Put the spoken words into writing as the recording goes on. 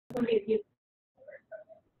Okay.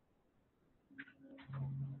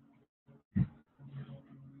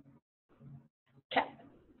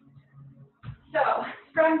 So,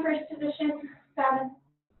 strong first position, 7,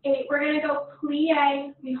 8. We're going to go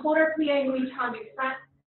plie. We hold our plie and we tendu front,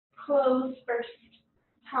 close first,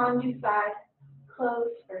 tendu side, close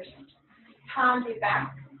first, tendu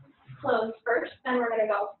back, close first. Then we're going to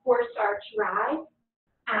go forced arch rise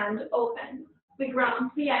and open. We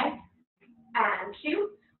grand plie and 2.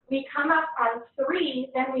 We come up on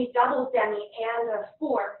 3, then we double demi and a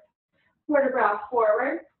 4. Quarter bras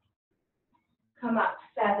forward. Come up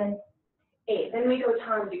 7, 8. Then we go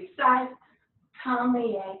tendu side,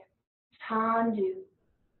 tendu, tendu,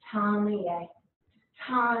 tendu,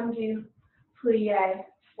 tendu, plie,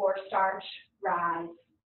 forced arch, rise,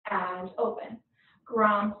 and open.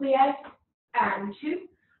 Grand plie and 2.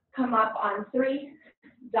 Come up on 3,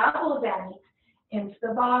 double demi into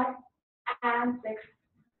the bar, and 6.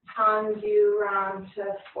 Tendu round to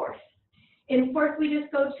fourth. In fourth, we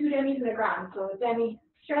just go 2 demis in the ground. So demi,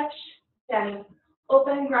 stretch, demi,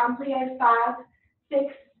 open, grand plie, 5,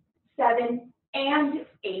 6, 7, and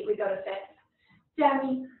 8. We go to fifth.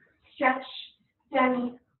 Demi, stretch,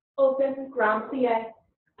 demi, open, grand plie,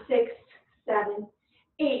 6, 7,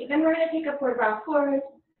 8. Then we're going to take a forward round forward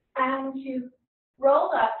and 2,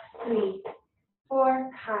 roll up, 3,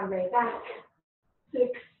 4, cambre back,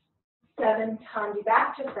 6, 7, tendu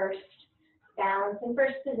back to first, balance in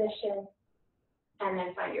first position, and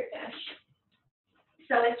then find your finish.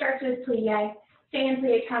 So it starts with plie, stay in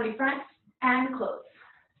plie, tendu front, and close,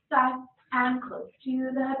 side, and close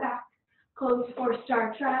to the back, close forced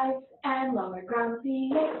arch rise, and lower grand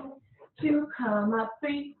plie, 2, come up,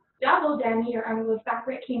 3, double demi, your arm goes back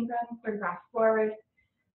where it came from, for grasp forward,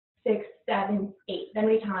 6, 7, 8. Then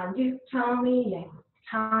we tendu, plie,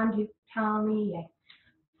 tendu, plie,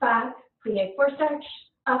 5, plie, forced arch,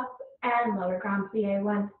 up and lower grand plie,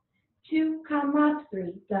 1, 2, come up,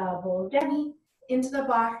 3, double demi, into the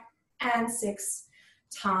bar, and 6,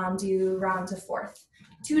 tendu round to fourth.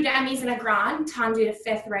 2 demis and a grand, tendu to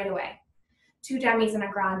fifth right away. 2 demis and a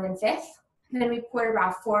grand in fifth. And then we quarter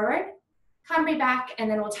bras forward, cambre back, and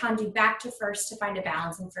then we'll tendu back to first to find a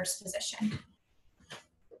balance in first position.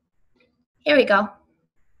 Here we go.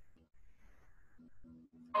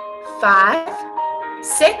 5,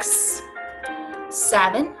 6,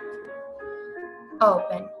 7,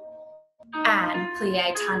 open, and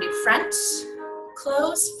plie, tendu front,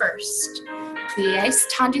 close first, plie,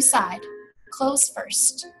 tendu side, close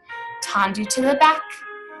first, tendu to the back,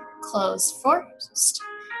 close first,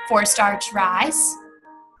 forced arch rise,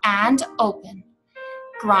 and open,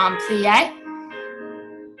 grand plie,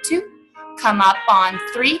 2, come up on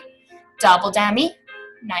 3, double demi,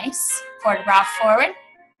 nice, quarter bras forward,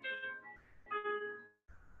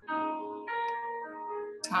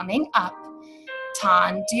 coming up,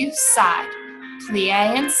 tendu side,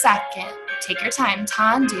 plie in second, take your time,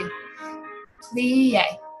 tendu,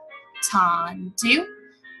 plie, tendu,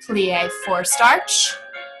 plie, forced arch,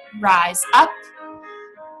 rise up,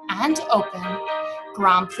 and open,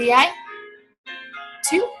 grand plie,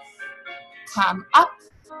 2, come up,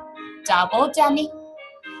 double demi,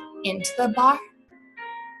 into the bar,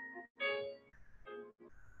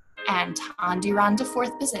 and tendu round to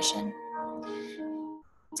fourth position.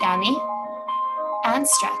 Demi, and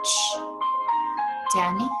stretch,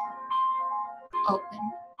 demi, open,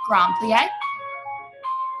 grand plie,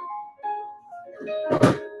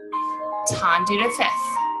 tendu to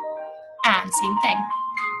fifth, and same thing.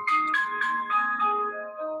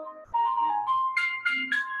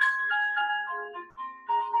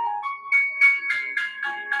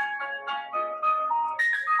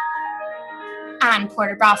 And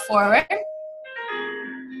quarter bras forward,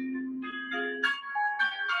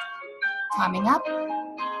 coming up,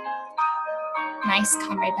 nice,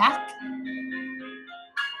 come right back,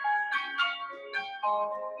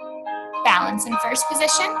 balance in first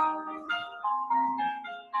position,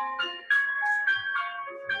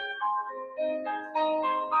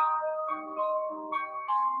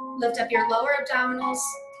 lift up your lower abdominals,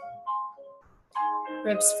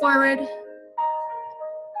 ribs forward,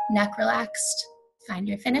 neck relaxed, find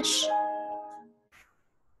your finish.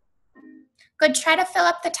 Good, try to fill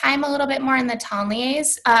up the time a little bit more in the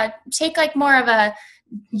tenliers. Take like more of a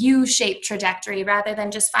U-shaped trajectory rather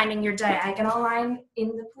than just finding your diagonal line in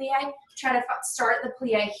the plie. Try to start the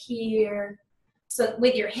plie here. So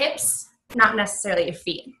with your hips, not necessarily your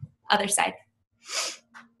feet. Other side.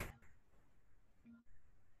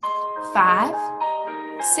 5,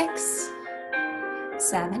 6,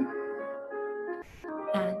 7,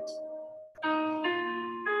 and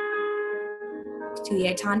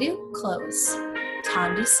plie tendu, close.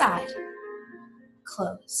 tendu side,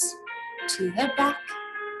 close, to the back,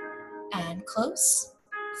 and close,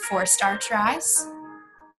 4-star tries,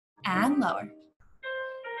 and lower.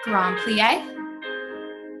 Grand plie,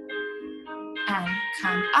 and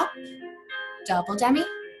come up, double demi,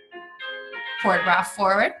 port bras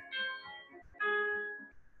forward,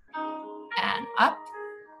 and up.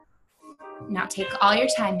 Now take all your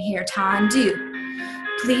time here, tendu,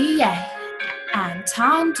 plie, and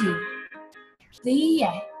tendu,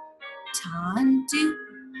 plie, tendu,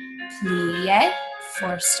 plie,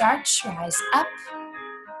 4-star tries up,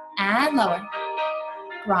 and lower.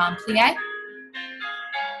 Grand plie,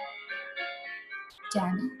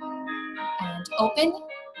 demi, and open.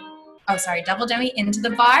 Oh, sorry, double demi into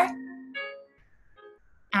the bar.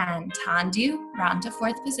 And tendu, round to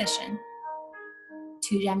 4th position.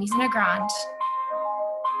 2 demis and a grand.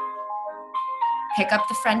 Pick up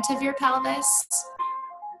the front of your pelvis.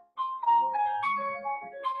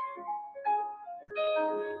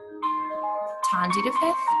 Tendu to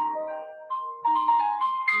 5th.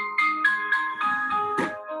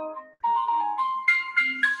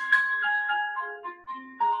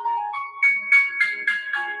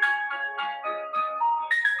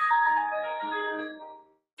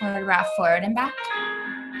 Forward round, forward and back.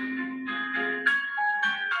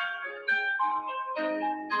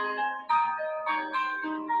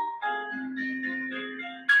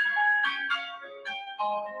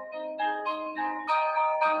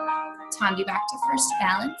 Tendu back to first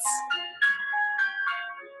balance.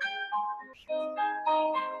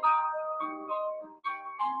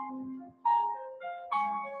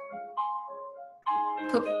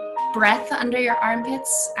 Put breath under your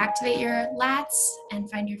armpits, activate your lats, and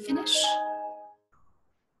find your finish.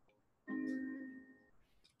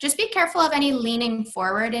 Just be careful of any leaning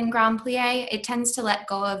forward in grand plie. It tends to let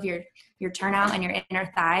go of your turnout and your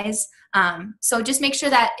inner thighs. So just make sure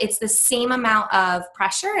that it's the same amount of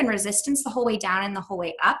pressure and resistance the whole way down and the whole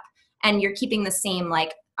way up, and you're keeping the same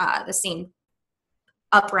the same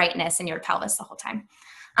uprightness in your pelvis the whole time.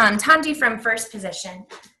 Tendu from first position.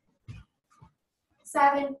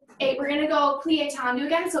 7, 8. We're gonna go plie tendu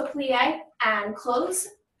again. So plie and close.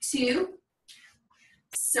 2.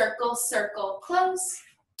 Circle, circle, close.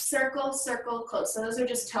 Circle, circle, close. So those are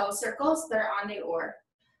just toe circles. They're on the oar.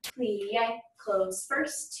 Plie, close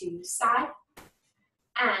first, to side.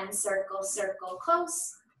 And circle, circle,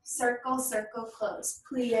 close. Circle, circle, close.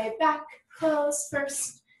 Plie back, close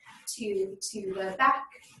first, to the back.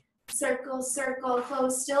 Circle, circle,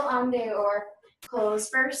 close, still on the oar. Close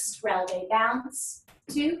first, releve bounce.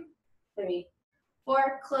 2, 3,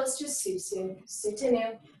 4, close to susu,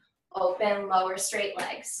 sutanu. Open, lower straight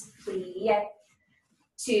legs. Plie.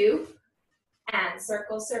 2, and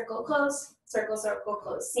circle, circle, close, circle, circle,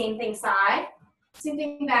 close. Same thing side, same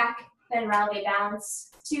thing back, then releve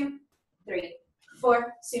bounce. 2, 3,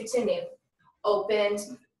 4, sutanu.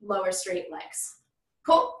 Opened, lower straight legs.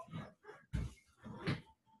 Cool.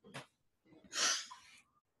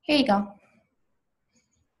 Here you go.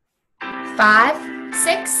 5,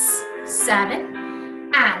 6,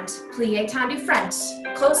 7, and plie tendu front.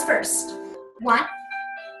 Close first. 1,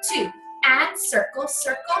 2, and circle,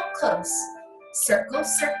 circle, close. Circle,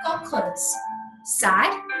 circle, close.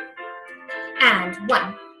 Side, and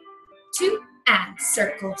 1, 2, and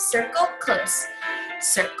circle, circle, close.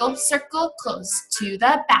 Circle, circle, close to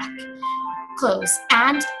the back. Close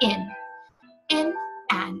and in,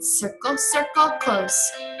 and circle, circle,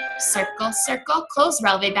 close. Circle, circle, close,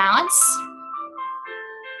 releve balance.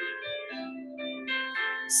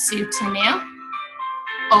 Sutanu.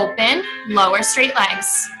 Open, lower straight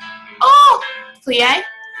legs. Oh, plie,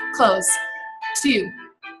 close. 2,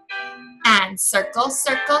 and circle,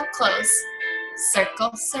 circle, close.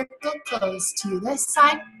 Circle, circle, close to this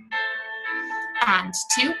side. And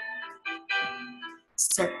 2,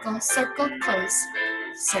 circle, circle, close.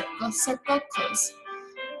 Circle, circle, close.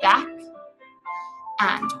 Back.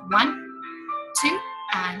 And 1, 2,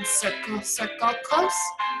 and circle, circle, close.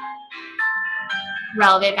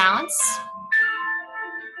 Releve balance.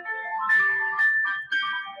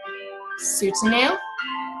 Sutanu.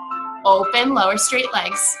 Open, lower straight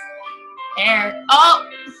legs. There. Oh!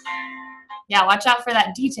 Yeah, watch out for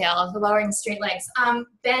that detail of the lowering straight legs.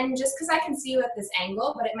 Ben, just because I can see you at this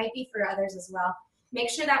angle, but it might be for others as well, make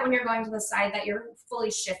sure that when you're going to the side that you're fully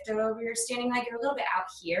shifted over your standing leg. You're a little bit out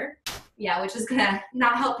here. Yeah, which is going to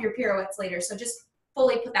not help your pirouettes later. So just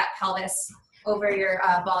fully put that pelvis over your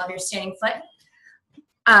ball of your standing foot.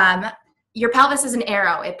 Your pelvis is an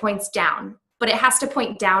arrow. It points down, but it has to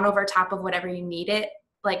point down over top of whatever you need it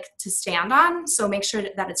like to stand on. So make sure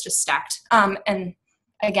that it's just stacked. And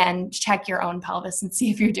again, check your own pelvis and see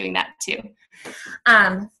if you're doing that too.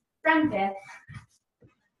 Front fifth,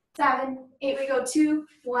 7, 8, we go 2,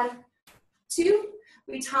 1, 2.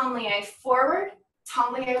 We tablier forward,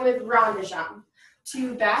 tablier with rond de jambe.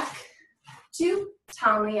 2 back, 2,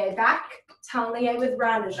 tablier back, tablier with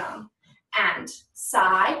rond de jambe. And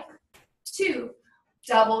side, 2,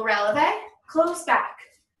 double releve, close back.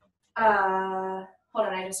 Hold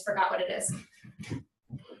on, I just forgot what it is.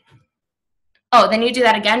 Oh, then you do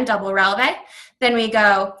that again, double releve. Then we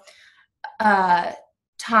go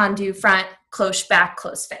tendu front, cloche back,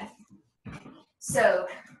 close fifth. So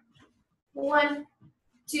 1,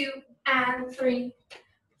 2, and 3,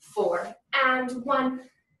 4, and 1,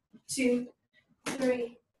 2,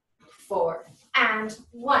 3, 4, and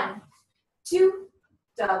 1, 2,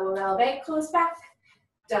 double releve, close back,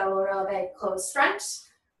 double releve, close front,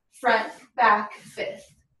 front, back,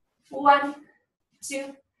 fifth. 1,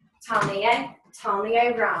 2, tablier,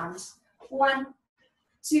 tablier, rond. 1,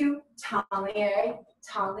 2, tablier,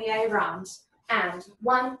 tablier, rond. And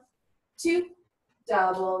 1, 2,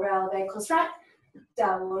 double releve, close front,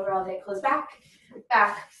 double releve, close back,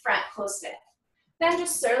 back, front, close fifth. Then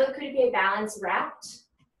just sur le coup de pied balance, wrapped,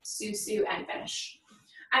 susu, and finish.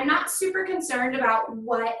 I'm not super concerned about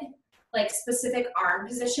what specific arm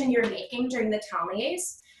position you're making during the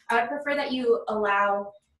tabliers. I would prefer that you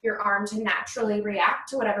allow your arm to naturally react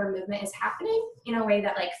to whatever movement is happening in a way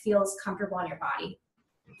that feels comfortable on your body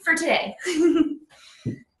for today.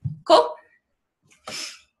 Cool?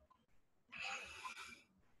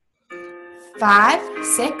 5,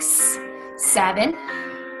 6, 7,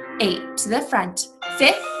 8 to the front.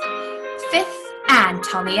 Fifth, and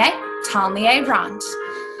tablier, tablier, rond.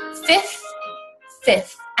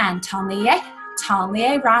 Fifth, and tablier,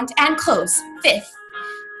 tablier, rond, and close. Fifth,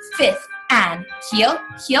 and heel,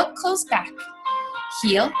 close back.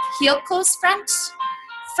 Heel, close front,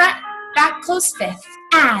 front, back, close fifth,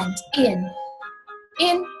 and in,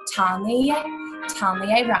 tablier,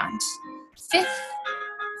 tablier, rond. Fifth,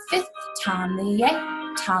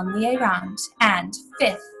 tablier, tablier, rond, and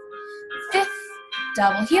fifth,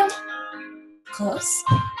 double heel, close,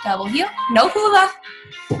 double heel, no hula,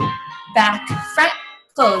 back, front,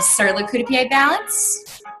 close, sur le coup de pied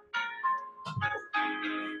balance.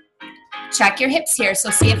 Check your hips here, so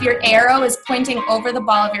see if your arrow is pointing over the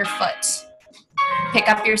ball of your foot. Pick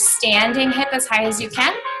up your standing hip as high as you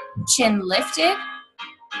can, chin lifted,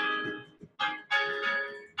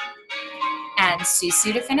 and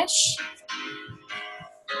susu to finish.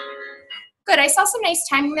 Good, I saw some nice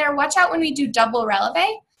timing there. Watch out when we do double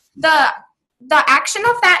releve. The action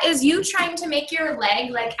of that is you trying to make your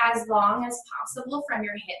leg as long as possible from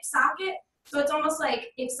your hip socket. So it's almost like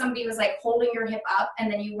if somebody was holding your hip up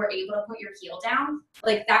and then you were able to put your heel down,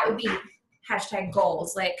 that would be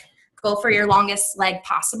 #goals. Go for your longest leg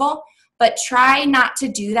possible, but try not to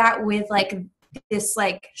do that with this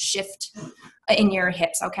shift in your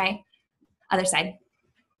hips, okay? Other side.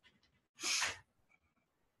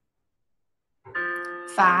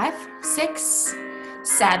 5, 6,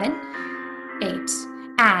 7, 8,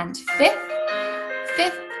 and fifth,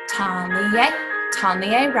 tablier,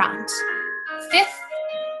 tablier, rond.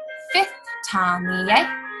 Fifth, tablier,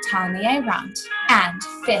 tablier, rond, and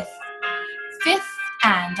fifth,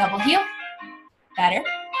 and double heel, better,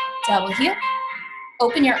 double heel.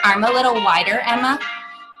 Open your arm a little wider, Emma,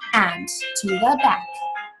 and to the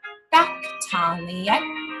back, tablier,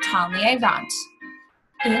 tablier, rond,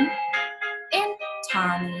 in,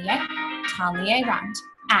 tablier, tablier, rond,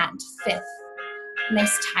 and fifth.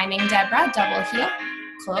 Nice timing, Deborah, double heel,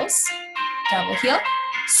 close, double heel.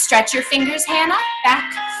 Stretch your fingers, Hannah,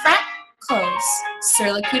 back, front, close,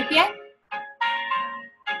 sur le coup de pied.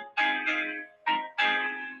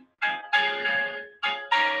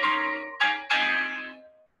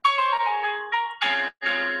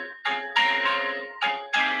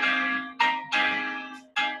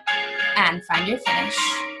 And find your finish.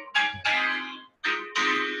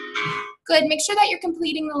 Good, make sure that you're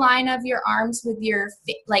completing the line of your arms with your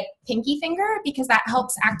pinky finger, because that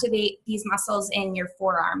helps activate these muscles in your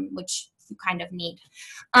forearm, which you kind of need.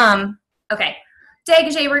 Okay,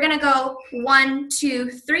 dégagé, we're gonna go 1, 2,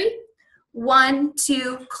 3. 1,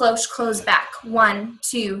 2, cloche, close back. 1,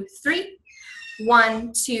 2, 3.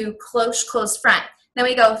 1, 2, cloche, close front. Then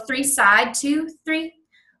we go 3 side, 2, 3.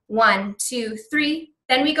 1, 2, 3.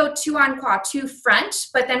 Then we go 2 en croix, 2 front,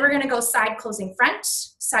 but then we're gonna go side closing front,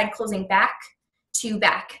 side closing back, 2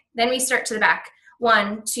 back. Then we start to the back.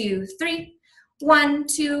 1, 2, 3. 1,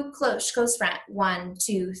 2, cloche, goes front. 1,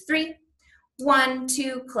 2, 3. 1,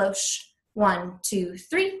 2, cloche. 1, 2,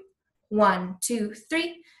 3. 1, 2,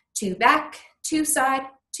 3. 2 back, 2 side,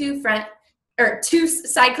 2 front, or two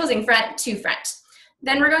side closing front, two front.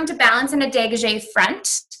 Then we're going to balance in a dégagé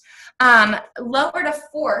front, lower to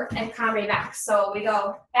fourth and cambre back. So we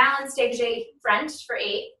go balance, dégagé front for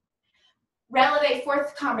 8, releve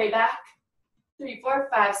fourth, cambre back, 3, 4,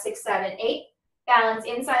 5, 6, 7, 8, balance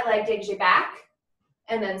inside leg, dégagé back,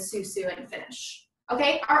 and then sous-sus and finish.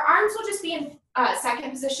 Okay, our arms will just be in second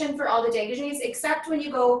position for all the dégagés, except when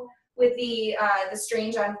you go with the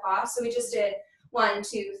strange en pas. So we just did 1,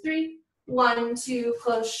 2, 3, 1, 2,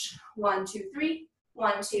 cloche, 1, 2, 3,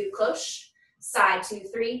 1, 2, cloche, side 2,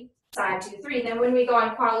 3, side 2, 3. Then when we go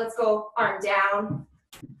on quad, let's go arm down,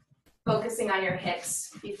 focusing on your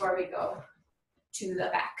hips before we go to the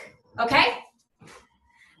back. Okay?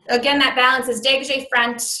 Again, that balance is dégagé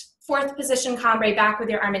front, fourth position cambre back with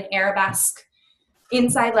your arm in arabesque,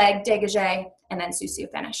 inside leg, dégagé, and then sous-sus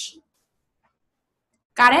finish.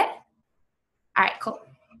 Got it? All right, cool.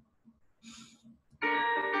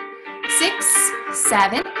 6,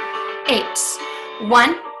 7, 8.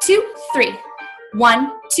 1, 2, 3.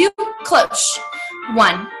 1, 2, cloche.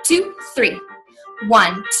 1, 2, 3.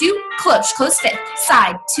 1, 2, cloche. Close fifth.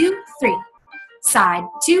 Side 2, 3. Side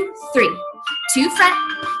 2, 3. 2 front.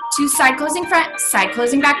 2 side closing front. Side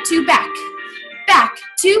closing back. 2 back. Back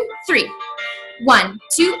 2, 3. 1,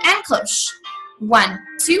 2, and cloche. 1,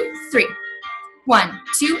 2, 3. 1,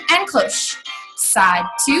 2, and cloche. Side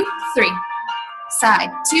 2, 3.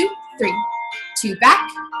 Side 2, 3. 2 back.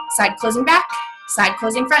 Side closing back. Side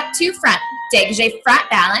closing front. 2 front. Dégagé front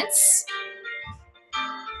balance.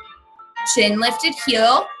 Chin lifted,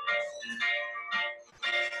 heel.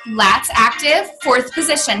 Lats active. Fourth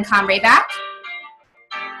position, cambre back.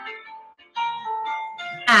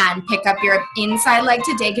 And pick up your inside leg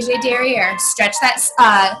to dégagé derrière. Stretch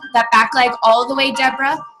that back leg all the way,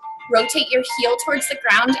 Deborah. Rotate your heel towards the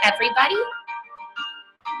ground, everybody.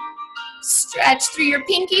 Stretch through your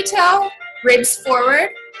pinky toe, ribs forward.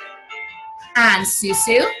 And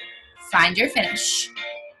sous-sus, find your finish.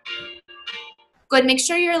 Good, make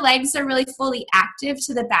sure your legs are really fully active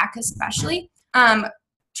to the back especially.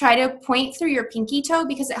 Try to point through your pinky toe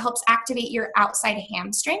because it helps activate your outside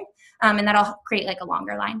hamstring. And that'll create like a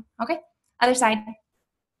longer line, okay? Other side.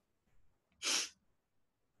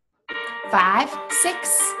 5,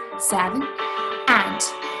 6, 7, and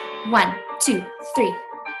 1, 2, 3.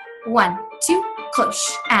 1, 2,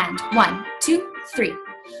 cloche, and 1, 2, 3.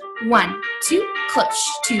 1, 2, cloche,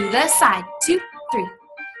 to the side, 2, 3.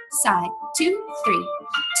 Side, 2, 3.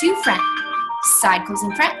 2 front. Side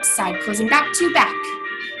closing front, side closing back, 2 back.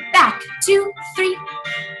 Back, 2, 3.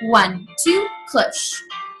 1, 2, cloche.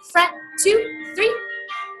 Front, 2, 3.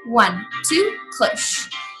 1, 2, cloche.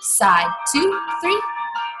 Side, 2, 3.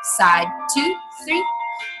 Side, 2, 3.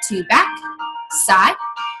 2 back. Side,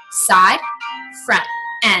 side, front.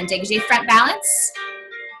 And dégagé front balance.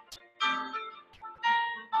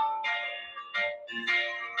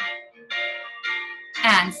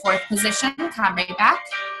 And fourth position, cambre back.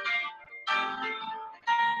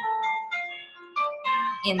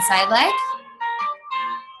 Inside leg.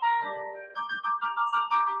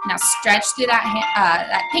 Now stretch through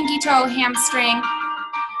that pinky toe, hamstring.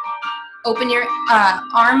 Open your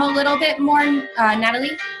arm a little bit more,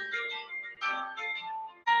 Natalie.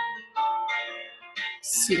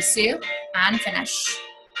 Sous-sus, and finish.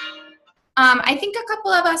 I think a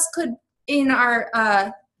couple of us could, in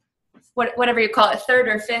our, whatever you call it, third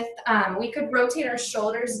or fifth, we could rotate our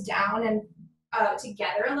shoulders down and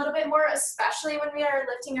together a little bit more, especially when we are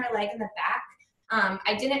lifting our leg in the back.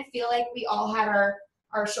 I didn't feel like we all had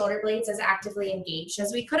our shoulder blades as actively engaged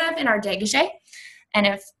as we could have in our dégagé.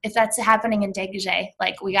 And if that's happening in dégagé,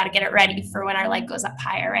 like we got to get it ready for when our leg goes up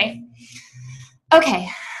higher, right? Okay,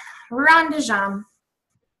 rond de jambe.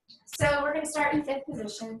 So we're going to start in fifth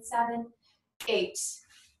position, 7, 8.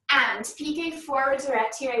 And piqué forward to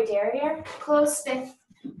retiré derrière, close fifth,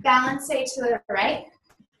 balance to the right,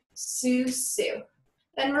 sous-sus.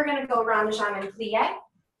 Then we're going to go rond de jambe and plié.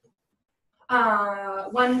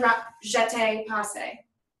 1 jeté, passé.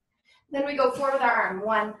 Then we go forward with our arm.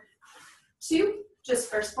 1, 2, just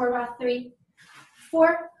first forward, 3,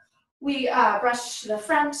 4. We brush to the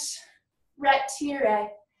front, retiré,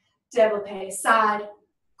 développé, side,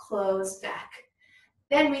 close back.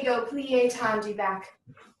 Then we go plié, tendu back,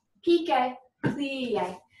 piqué,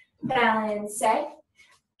 plié, balance,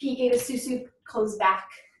 piqué to sous-sus, close back,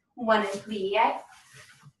 1 and plié,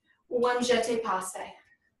 1 jeté, passé.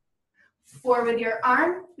 4 with your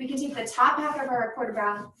arm, we can take the top half of our port de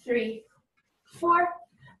bras, 3, 4,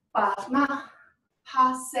 battement,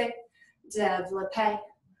 passé, développé,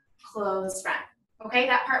 close front. Okay,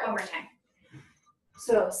 that part one more time.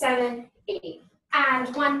 So 7, 8,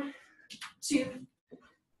 and 1, 2,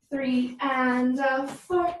 3, and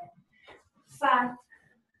 4, 5,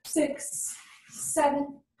 6,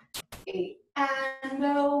 7, 8, and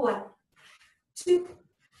 1, 2,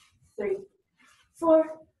 3, 4,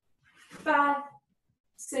 5,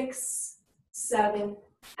 6, 7,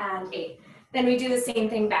 and 8. Then we do the same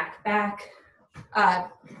thing back,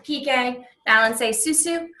 piqué, balance,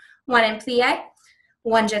 susu, 1 in plie,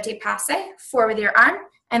 1 jeté passe, 4 with your arm,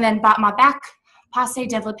 and then battement back, passe,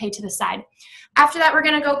 développé to the side. After that, we're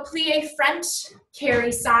gonna go plie front,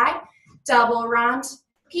 carry side, double rond,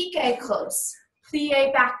 piqué close,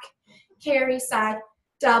 plie back, carry side,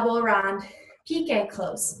 double rond, piqué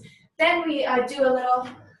close. Then we do a little,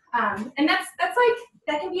 and that's like,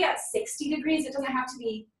 that can be at 60 degrees. It doesn't have to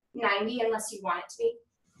be 90 unless you want it to be.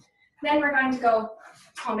 Then we're going to go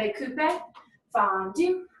tombe coupe,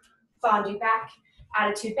 fondu, fondu back,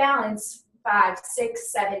 attitude balance, 5,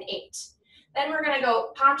 6, 7, 8. Then we're gonna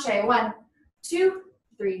go penché, 1, 2,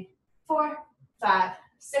 3, 4, 5,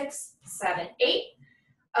 6, 7, 8.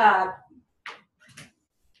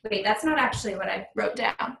 Wait, that's not actually what I wrote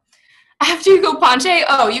down. After you go penché,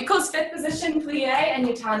 you close 5th position, plie, and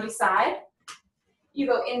you tendu side. You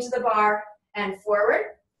go into the bar and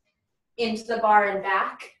forward, into the bar and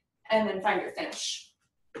back, and then find your finish.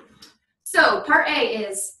 So part A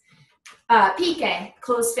is piqué,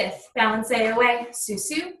 close 5th, balance away,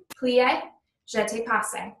 susu, plie, jeté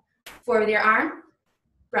passe. Forward with your arm,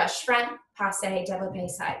 brush front, passe, développé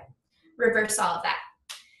side. Reverse all of that.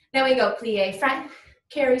 Then we go plie front,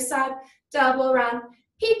 carry side, double run,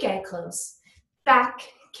 piqué close. Back,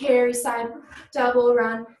 carry side, double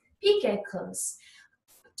run, piqué close.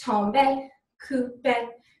 Tombe, coupe,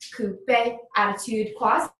 coupe, attitude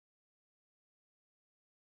croise.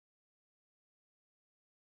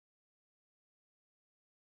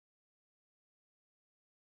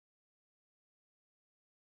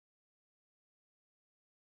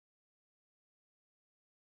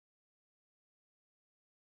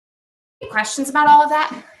 Questions about all of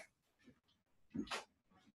that?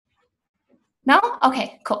 No?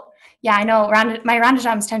 Okay, cool. Yeah, I know my round de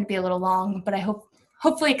jambes tend to be a little long, but I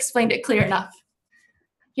hopefully explained it clear enough.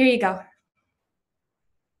 Here you go.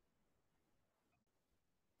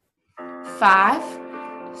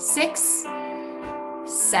 5, 6,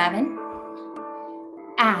 7,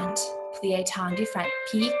 and plie tendu front,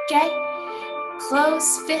 piqué,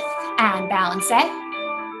 close 5th, and balance,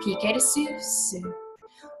 piqué to susu,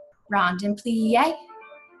 rond and plie,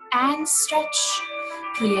 and stretch,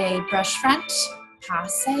 plie brush front,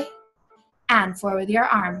 passe, and forward with your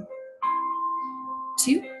arm.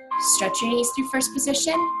 2, stretch your knees through 1st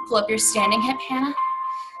position, pull up your standing hip, Hannah,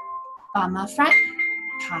 bama front,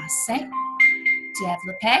 passe,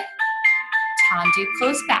 développé, tendu,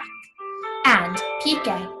 close back, and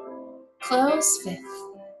piqué, close 5th,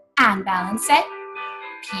 and balance,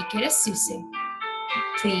 piqué to susu,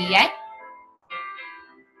 plie,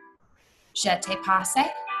 jeté passe,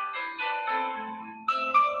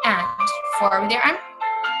 and forward with your arm.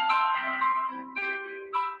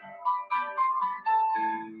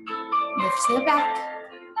 Lift to the back,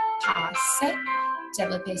 passe,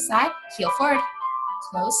 développé side, heel forward,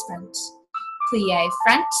 close front, plie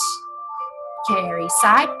front, carry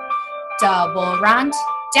side, double round,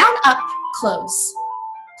 down, up, close,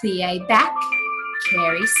 plie back,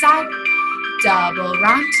 carry side, double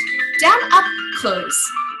round, down, up,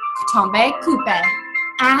 close, tombe coupe,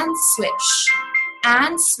 and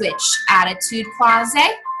switch, attitude croisé,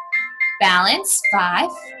 balance,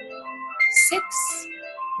 5, 6,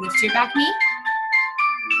 lift your back knee,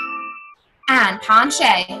 and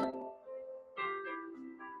penché.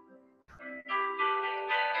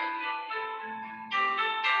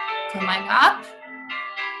 Coming up,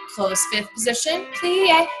 close 5th position,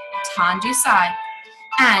 plie, tendu side,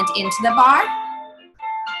 and into the bar,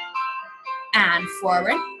 and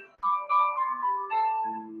forward,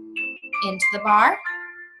 into the bar,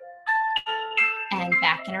 and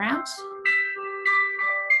back and around.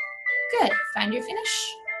 Good, find your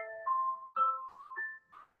finish.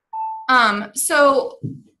 So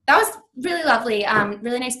that was really lovely,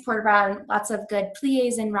 really nice port de bras, lots of good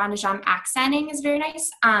plies and rond de jambe accenting is very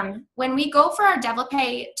nice. When we go for our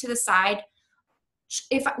développé to the side,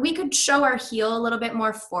 if we could show our heel a little bit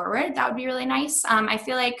more forward, that would be really nice. I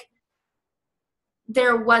feel like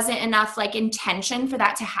there wasn't enough intention for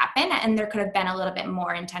that to happen, and there could have been a little bit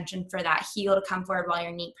more intention for that heel to come forward while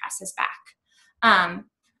your knee presses back.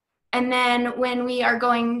 And then when we are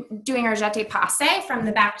doing our jeté passe from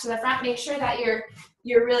the back to the front, make sure that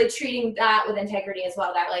you're really treating that with integrity as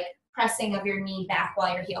well, that pressing of your knee back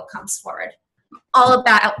while your heel comes forward. All of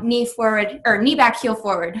that knee forward, or knee back, heel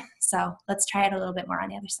forward. So let's try it a little bit more on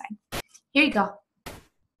the other side. Here you go.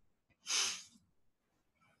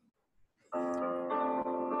 And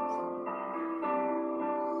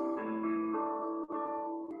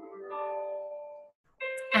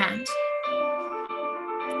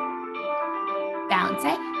balance,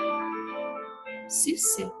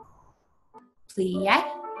 sous-sus, plie,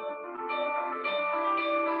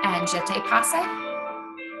 and jeté passe.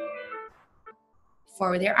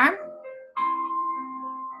 Forward with your arm.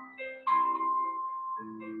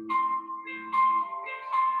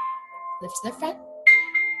 Lift to the front,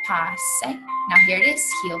 passe. Now here it is,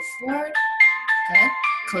 heel forward, good.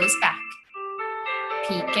 Close back.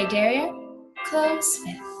 Pique derrière, close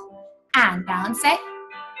fifth. And balance,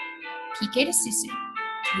 pique to sous-sus.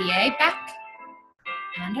 Plie back,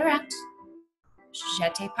 and around.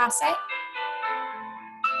 Jeté passe.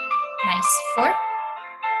 Nice, 4.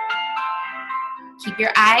 Keep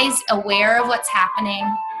your eyes aware of what's happening,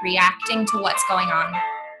 reacting to what's going on.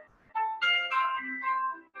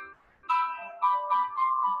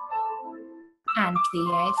 And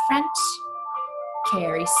plie front,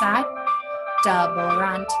 carry side, double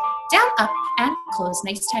round, down, up, and close.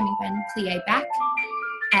 Nice timing bend, plie back,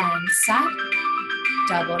 and side,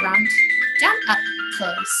 double round, down, up,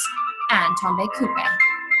 close, and tombe coupe,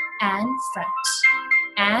 and front,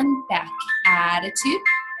 and back, attitude.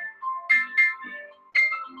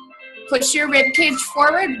 Push your rib cage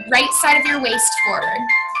forward, right side of your waist forward.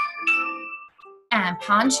 And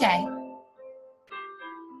penché.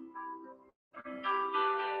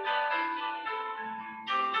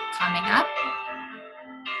 Coming up.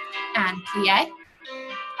 And plie.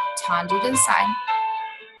 Tendu to the side.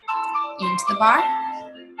 Into the bar.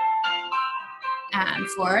 And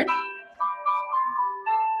forward.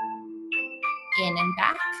 In and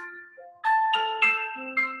back.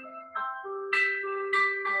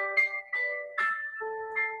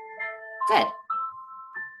 Good.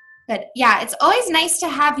 Good. Yeah, it's always nice to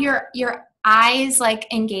have your eyes like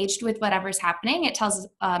engaged with whatever's happening. It tells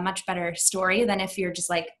a much better story than if you're just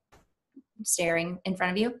like staring in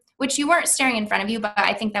front of you, which you weren't staring in front of you, but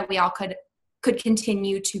I think that we all could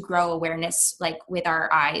continue to grow awareness like with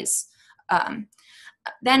our eyes.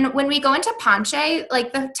 Then when we go into penché,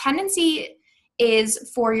 like the tendency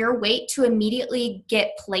is for your weight to immediately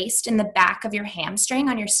get placed in the back of your hamstring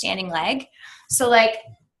on your standing leg. So like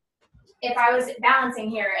if I was balancing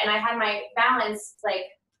here and I had my balance like,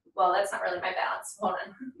 well, that's not really my balance. Hold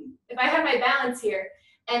on. If I had my balance here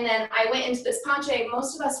and then I went into this penché,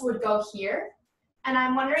 most of us would go here. And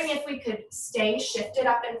I'm wondering if we could stay shifted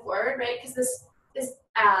up and forward, right? Because this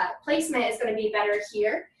placement is going to be better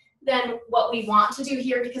here than what we want to do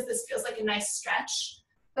here because this feels like a nice stretch.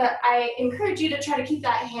 But I encourage you to try to keep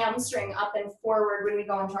that hamstring up and forward when we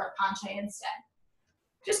go into our penché instead.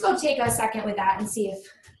 Just go take a second with that and see if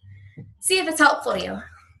it's helpful to you.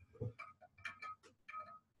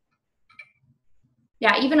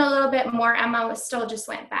 Yeah, even a little bit more. Emma still just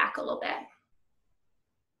went back a little bit.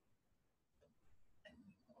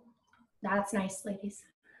 That's nice, ladies.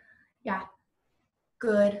 Yeah,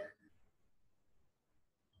 good.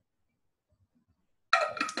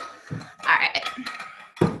 All right.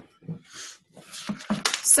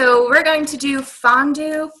 So we're going to do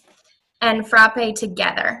fondue and frappe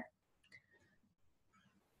together.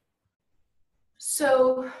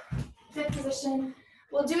 So fifth position,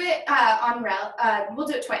 we'll do it on we'll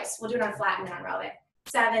do it twice. We'll do it on flat and then on releve.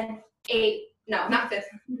 7, 8, no, not fifth.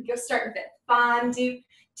 Go start with fifth. Fondue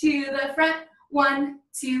to the front. 1,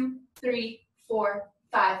 2, 3, 4,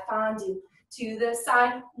 5. Fondue to the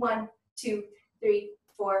side. 1, 2, 3,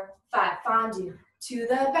 4, 5. Fondue to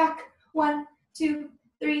the back. 1, 2,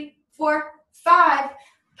 3, 4, 5.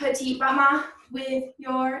 Petit bras with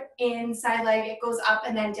your inside leg. It goes up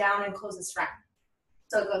and then down and closes front.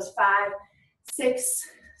 So it goes 5, 6,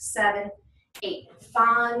 7, 8.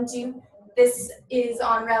 Fondue. This is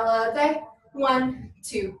on releve. 1,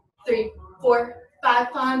 2, 3, 4, 5.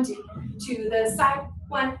 Fondue to the side.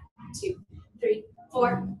 1, 2, 3,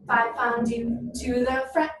 4, 5. Fondue to the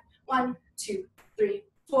front. 1, 2, 3,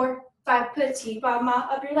 4, 5. Petit bras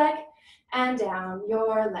up your leg and down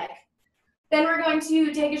your leg. Then we're going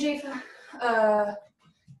to dégagé.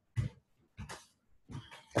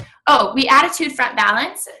 We attitude front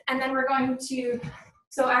balance, and then we're going to,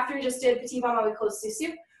 so after we just did petit bras, we close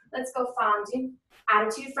sous-sus. Let's go fondue,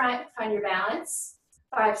 attitude front, find your balance,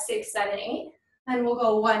 5, 6, 7, 8. Then we'll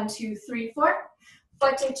go 1, 2, 3, 4.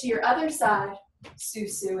 Flex to your other side,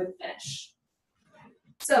 sous-sus and finish.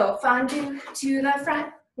 So fondue to the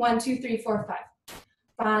front, 1, 2, 3, 4, 5.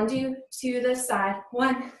 Fondue to the side,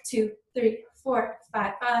 1, 2, 3, 4,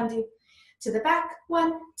 5. Fondue to the back,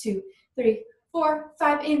 1, 2, 3, 4,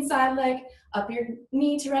 5. Inside leg, up your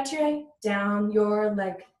knee to retiré, down your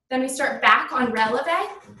leg. Then we start back on releve.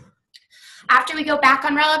 After we go back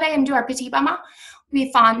on releve and do our petit pas main,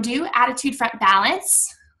 we fondue, attitude front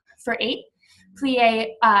balance for 8. Plie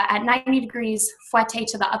at 90 degrees, fouette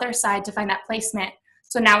to the other side to find that placement.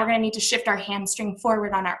 So now we're going to need to shift our hamstring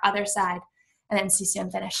forward on our other side, and then sissy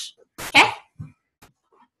and finish. Okay?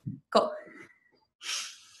 Go.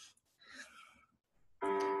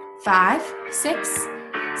 5, 6,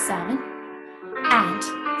 7, and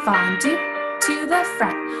fondue to the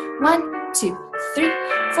front. 1, 2, 3,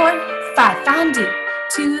 4, 5. Fondue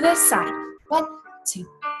to the side. 1, 2,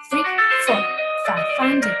 3, 4, 5.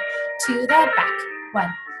 Fondue to the back.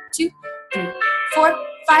 1, 2, 3, 4,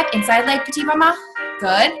 5. Inside leg petit pas main.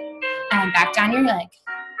 Good. And back down your leg.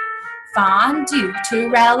 Fondue to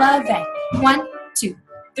releve. 1, 2,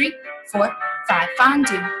 3, 4, 5.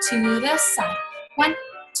 Fondue to the side. 1,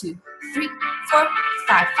 2, 3, 4,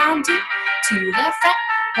 5. Fondue to the front.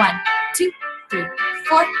 1, 2, 3,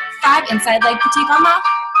 4, 5. Inside leg petit pas main.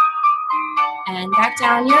 And back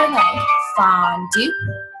down your leg. Fondue.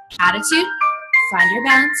 Attitude. Find your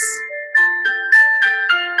balance.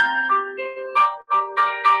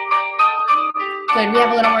 Good. We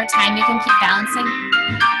have a little more time. You can keep balancing.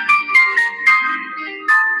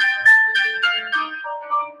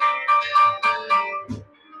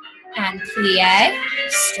 And plie,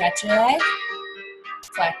 stretch your leg,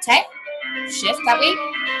 fouette, shift that weight,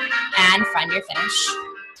 and find your finish.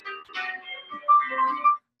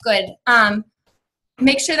 Good.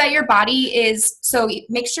 Make sure that your body is, so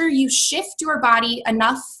make sure you shift your body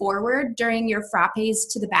enough forward during your frappes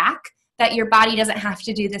to the back that your body doesn't have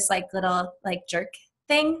to do this like little like jerk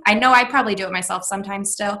thing. I know I probably do it myself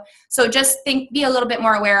sometimes still. So just be a little bit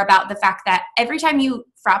more aware about the fact that every time you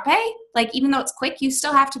frappe, like even though it's quick, you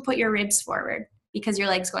still have to put your ribs forward because your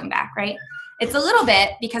leg's going back, right? It's a little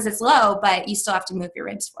bit because it's low, but you still have to move your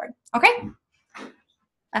ribs forward. Okay?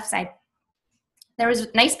 Left side. There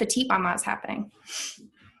was nice petit pas mains happening.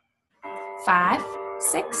 5,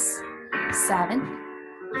 6, 7,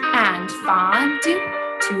 and fondue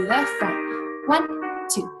to the front. 1,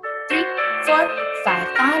 2, 3, 4, 5.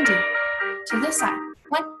 Fondue to the side.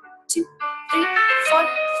 1, 2, 3, 4,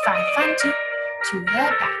 5. Fondue to the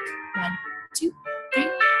back. 1, 2, 3,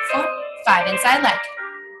 4, 5. Inside leg.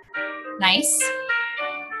 Nice.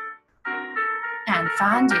 And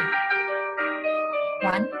fondue.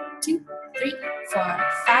 1, 2, 3, 4,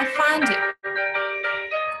 5. Fondue.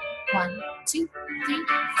 1, 2, 3,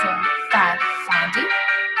 4, 5. Fondue.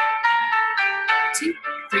 2,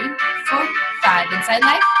 3, 4, 5. Inside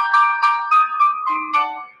leg.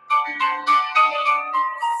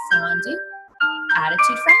 Fondue.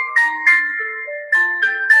 Attitude front.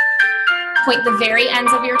 Point the very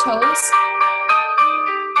ends of your toes.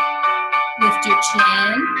 Lift your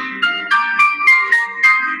chin.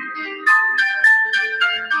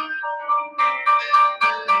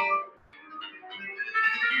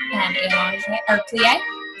 And allonge, or plie,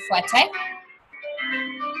 fouette,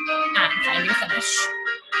 and find your finish.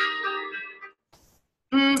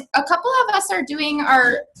 A couple of us are doing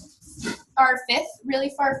our fifth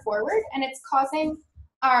really far forward, and it's causing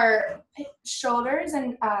our shoulders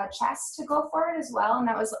and chest to go forward as well, and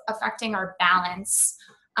that was affecting our balance.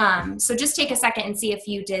 So just take a second and see if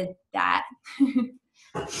you did that.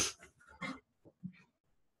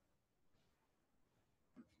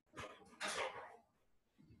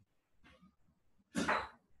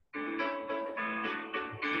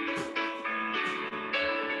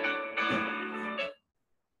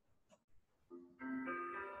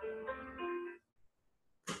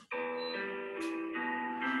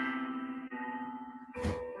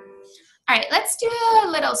 All right, let's do a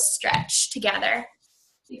little stretch together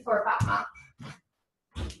before Batma.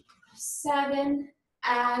 7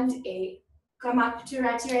 and 8. Come up to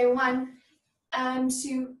retiré. 1 and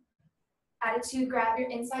 2. Attitude, grab your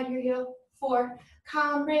inside your heel. 4,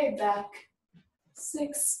 come right back.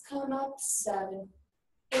 6, come up. 7,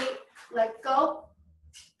 8, let go.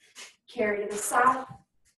 Carry to the side.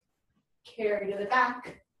 Carry to the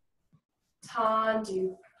back.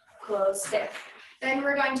 Tendu, close there. Then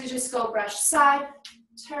we're going to just go brush side,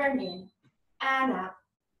 turn in, and out,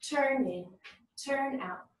 turn in, turn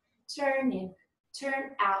out, turn in,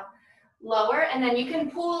 turn out. Lower, and then you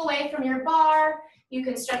can pull away from your bar. You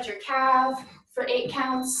can stretch your calf for 8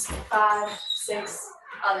 counts, 5, 6,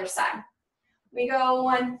 other side. We go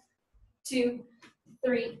 1, 2,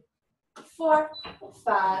 3, 4,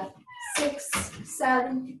 5, 6,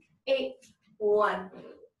 7, 8, 1,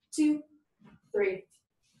 2, 3,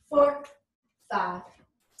 4, 5,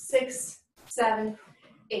 6, 7,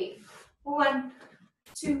 8. 1,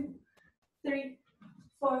 2, 3,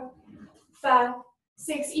 4, 5,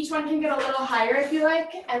 6. Each one can get a little higher if you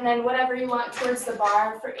like, and then whatever you want towards the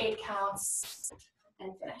bar for 8 counts,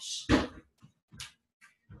 and finish.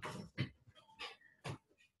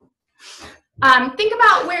 Think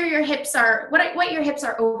about where your hips are, what your hips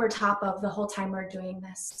are over top of the whole time we're doing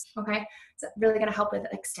this, okay? It's really gonna help with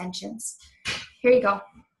extensions. Here you go.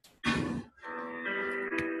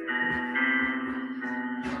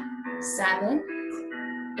 7,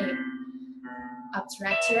 8, up to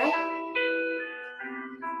retiré,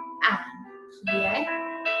 and plie,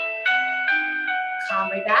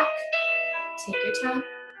 cambre back, take your time,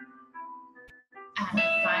 and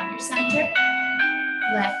find your center,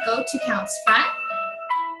 let go, 2 counts front,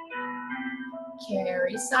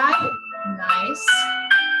 carry side, nice,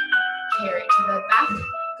 carry to the back,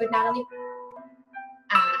 good Natalie,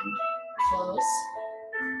 and close,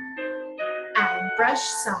 and brush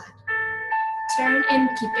side, turn in,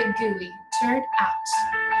 keep it gooey, turn out,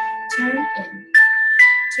 turn in,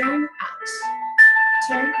 turn out,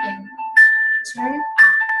 turn in, turn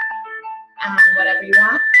out, and whatever you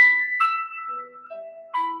want.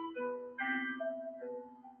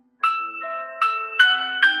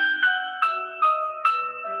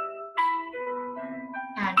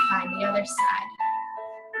 And find the other side.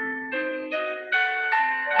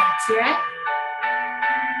 Retiré,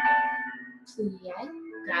 plie,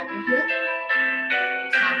 grab your heel,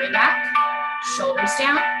 cambre back, shoulders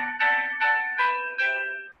down,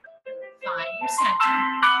 find your center.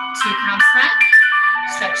 2 counts front,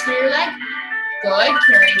 stretch through your leg, good,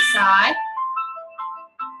 carry side,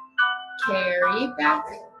 carry back,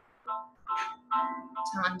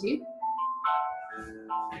 tendu,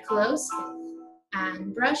 close,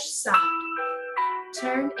 and brush side,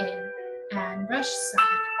 turn in, and brush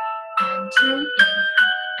side, and turn in,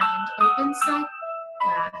 and open side,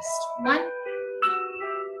 last one.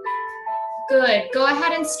 Good, go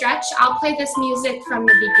ahead and stretch. I'll play this music from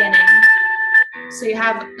the beginning, so you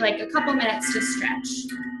have like a couple minutes to stretch.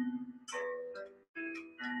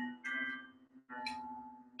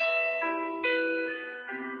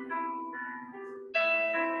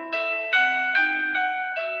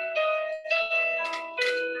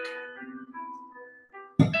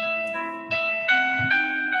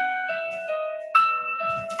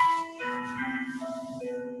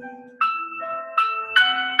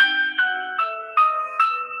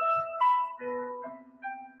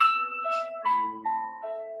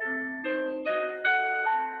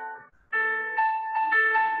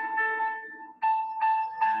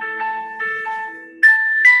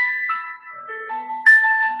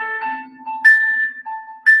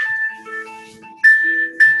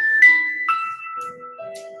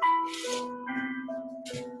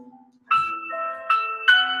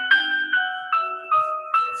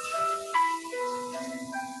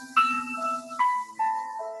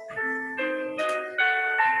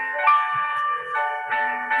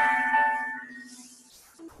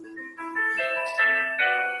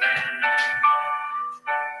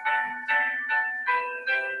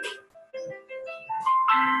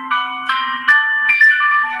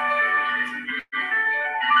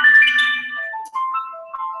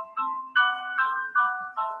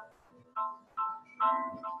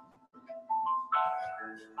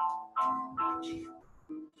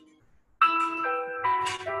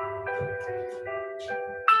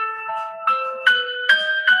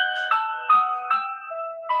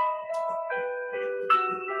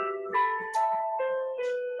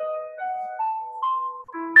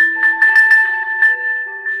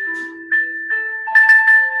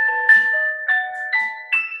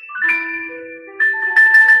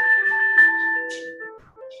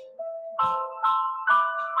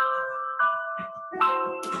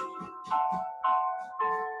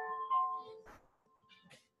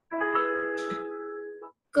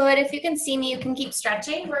 Good, if you can see me, you can keep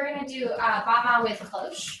stretching. We're gonna do Bama with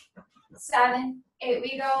cloche. 7, 8,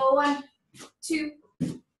 we go 1, 2,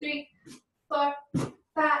 3, 4,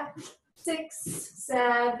 5, 6,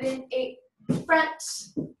 7, 8, front,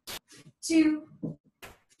 2,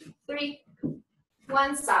 3,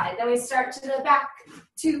 one side. Then we start to the back,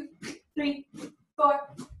 2, 3, 4,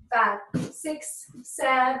 5, 6,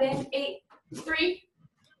 7, 8, 3,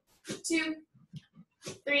 2,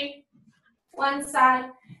 3, one side,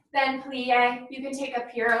 then plie. You can take a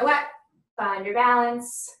pirouette, find your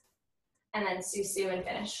balance, and then susu and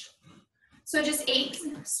finish. So just 8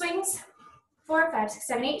 swings, 4, 5, 6,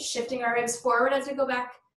 7, 8, shifting our ribs forward as we go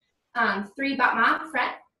back. 3 battement,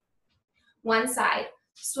 front, one side,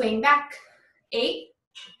 swing back, 8,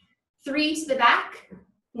 3 to the back,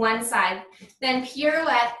 one side, then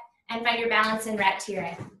pirouette and find your balance in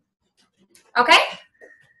retiré. Okay?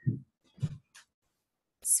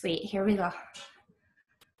 Sweet, here we go.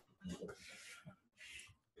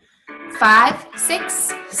 5,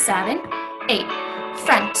 6, 7, 8.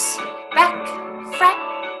 Front, back, front,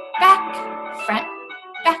 back, front,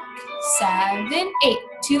 back. 7, 8.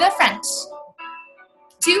 To the front.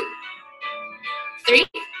 2, 3.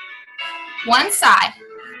 One side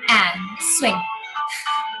and swing.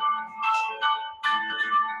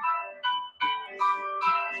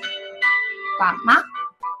 Mama.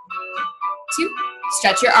 2.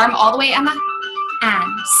 Stretch your arm all the way, Emma.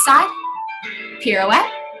 And side.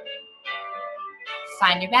 Pirouette.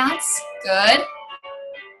 Find your balance. Good.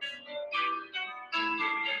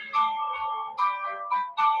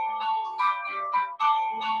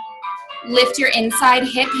 Lift your inside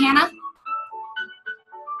hip, Hannah.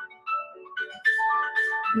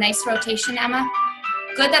 Nice rotation, Emma.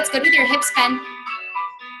 Good, that's good with your hips, Ben.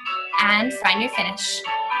 And find your finish.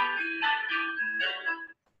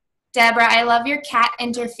 Deborah, I love your cat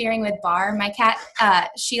interfering with bar. My cat,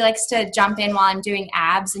 she likes to jump in while I'm doing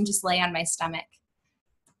abs and just lay on my stomach.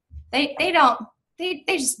 They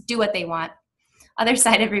just do what they want. Other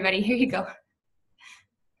side, everybody, here you go.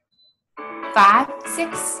 5,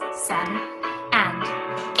 6, 7, and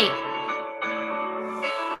 8.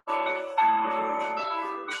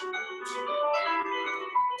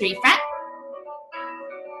 Three front.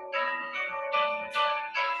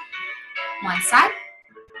 One side.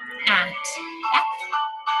 And back.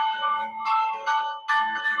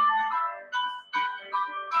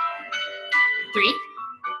 3.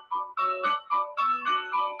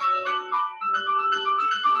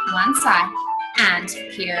 One side. And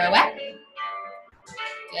pirouette.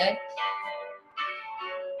 Good.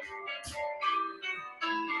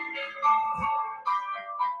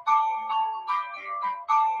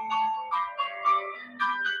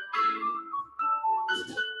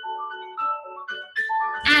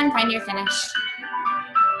 And find your finish.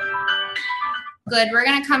 Good, we're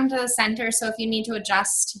gonna come to the center, so if you need to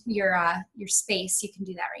adjust your space, you can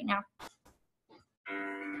do that right now.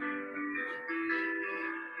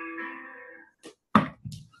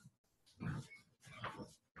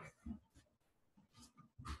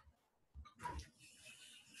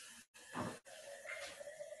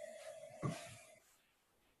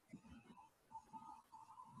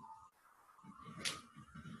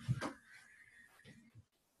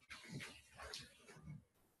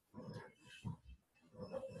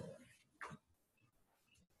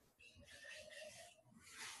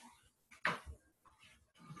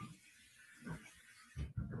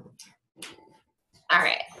 All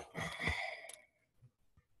right.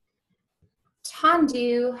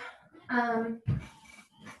 Tendu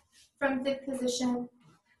from fifth position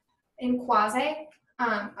in quasi.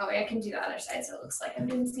 Oh, wait, I can do the other side, so it looks like I'm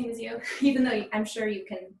doing the same as you, even though I'm sure you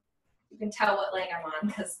can tell what leg I'm on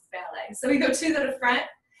because it's ballet. So we go 2 to the front.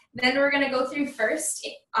 Then we're gonna go through first.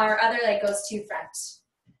 Our other leg goes 2 front,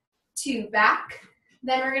 2 back.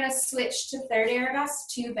 Then we're gonna switch to third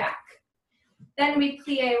arabesque, 2 back. Then we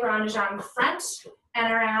plie rondejambe front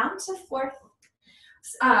and around to fourth.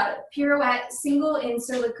 Pirouette, single in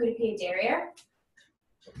sur le coup de pied derrière.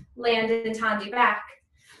 Land in tendu back.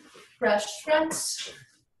 Brush front,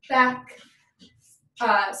 back.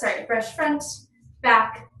 Brush front,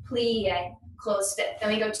 back, plie, close fifth. Then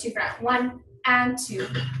we go 2 front, 1 and 2.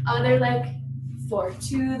 Other leg, 4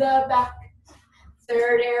 to the back.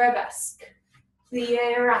 Third arabesque,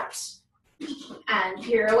 plie around, and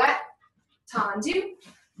pirouette. Tendu,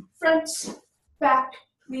 front, back,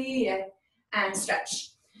 plie, and stretch.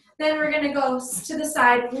 Then we're gonna go to the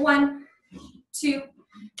side, 1, 2,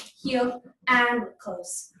 heel, and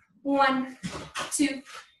close. 1, 2,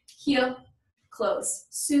 heel, close.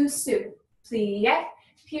 Sous, plie,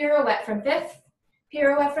 pirouette from fifth,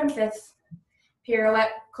 pirouette from fifth,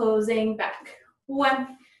 pirouette, closing back.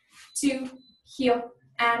 1, 2, heel,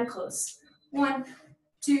 and close. 1,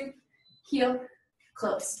 2, heel,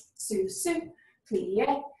 close. Sous,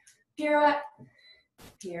 plie, pirouette,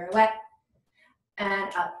 pirouette,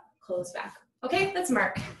 and up, close back. Okay, let's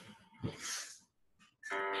mark.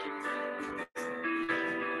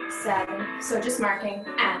 7, so just marking,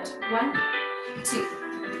 and 1, 2,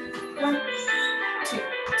 1, 2,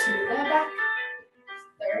 to the back,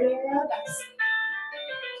 third arabesque,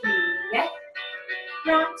 plie,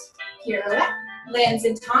 round, pirouette, lands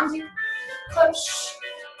in tendu, cloche,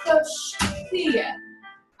 cloche, plie.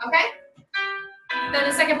 Okay? Then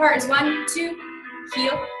the second part is 1, 2,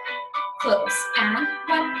 heel, close, and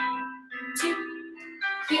 1, 2,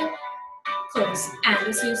 heel, close, and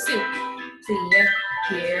a sous, plie,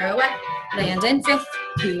 pirouette, land in fifth,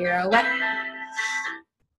 pirouette.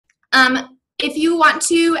 If you want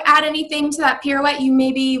to add anything to that pirouette, you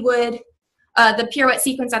maybe would the pirouette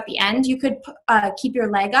sequence at the end, you could keep your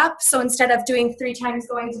leg up. So instead of doing 3 times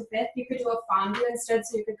going to fifth, you could do a fondue instead.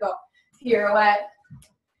 So you could go pirouette,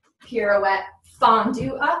 pirouette,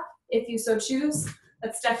 fondue up if you so choose.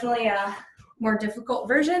 That's definitely a more difficult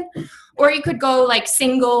version. Or you could go like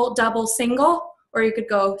single, double, single, or you could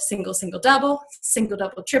go single, single, double,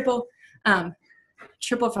 triple,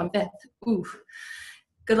 triple from fifth. Ooh,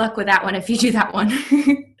 good luck with that one if you do that one.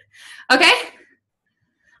 Okay?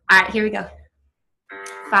 All right, here we go.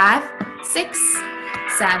 5, 6,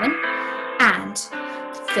 7, and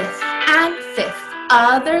fifth,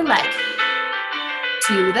 other leg,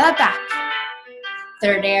 to the back,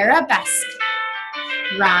 third arabesque,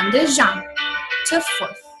 rond de jambe, to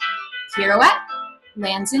fourth, pirouette,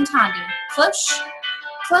 lands in tendu, cloche,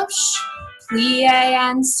 cloche, plie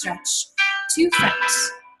and stretch, to front,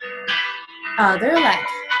 other leg,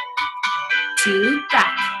 to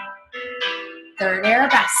back, third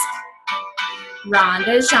arabesque, rond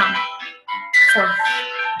de jambe, fourth,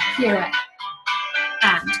 pirouette,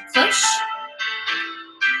 and cloche,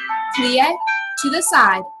 plie to the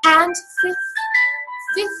side, and fifth,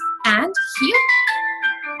 and heel,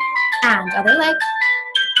 and other leg,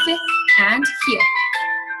 fifth, and heel,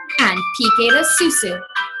 and piqué de susu,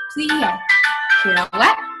 plie,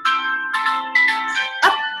 pirouette,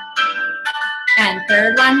 up, and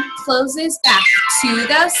third one closes back to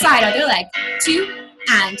the side, other leg, 2,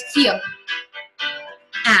 and heel,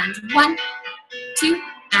 and 1, 2,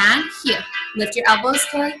 and heel. Lift your elbows,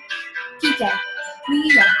 Kelly, piqué,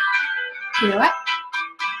 plie, pirouette,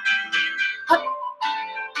 up,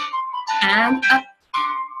 and up.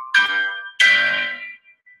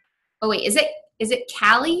 Oh wait, is it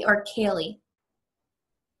Callie or Kaylee?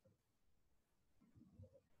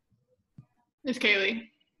 It's Kaylee.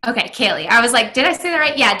 Okay, Kaylee. I was like, did I say that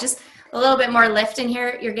right? Yeah, just a little bit more lift in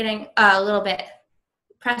here. You're getting a little bit,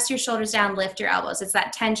 press your shoulders down, lift your elbows. It's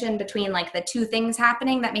that tension between like the 2 things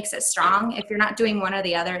happening that makes it strong. If you're not doing one or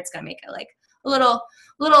the other, it's gonna make it like a little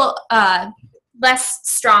less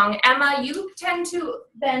strong. Emma, you tend to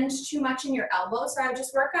bend too much in your elbow, so I would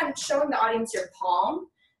just work on showing the audience your palm.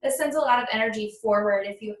 This sends a lot of energy forward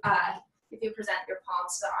if you present your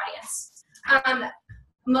palms to the audience.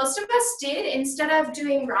 Most of us did, instead of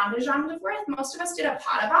doing rond de jambe de fourth, most of us did a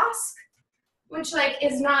pas de basque, which like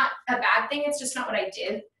is not a bad thing. It's just not what I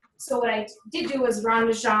did. So what I did do was rond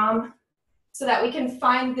de jambe, so that we can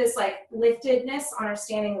find this like liftedness on our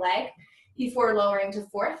standing leg before lowering to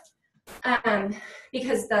fourth.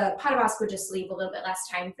 Because the pas de basque would just leave a little bit less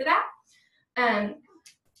time for that.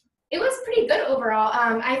 It was pretty good overall.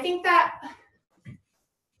 I think that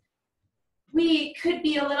we could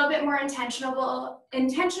be a little bit more intentional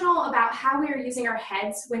about how we are using our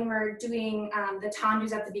heads when we're doing the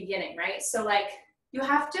tendus at the beginning, right? So like you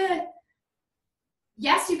have to,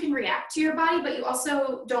 yes, you can react to your body, but you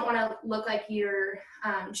also don't want to look like you're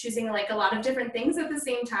choosing like a lot of different things at the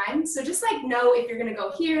same time. So just like know if you're going to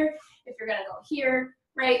go here, if you're going to go here,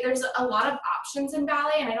 right? There's a lot of options in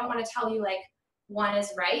ballet, and I don't want to tell you like one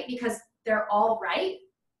is right because they're all right,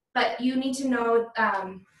 but you need to know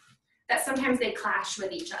that sometimes they clash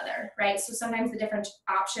with each other, right? So sometimes the different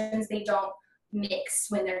options, they don't mix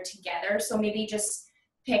when they're together. So maybe just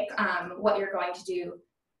pick what you're going to do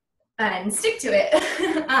and stick to it.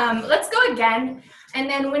 Let's go again. And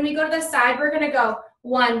then when we go to the side, we're gonna go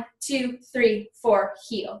 1, 2, 3, 4,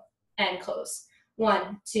 heel, and close.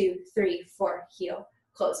 1, 2, 3, 4, heel,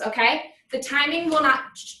 close, okay? The timing will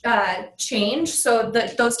not change, so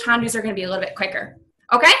those tendus are gonna be a little bit quicker,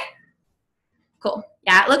 okay? Cool.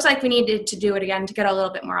 Yeah, it looks like we needed to do it again to get a little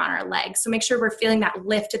bit more on our legs. So make sure we're feeling that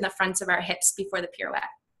lift in the fronts of our hips before the pirouette.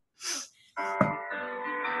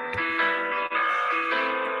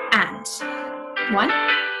 And 1,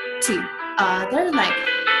 2, other leg,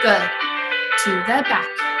 good, to the back,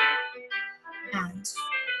 and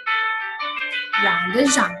rond de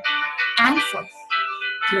jambe, and fourth,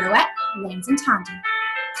 pirouette, lands in tendu,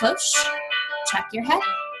 cloche, check your head,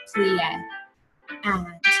 plie, and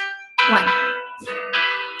 1.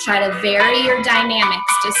 Try to vary your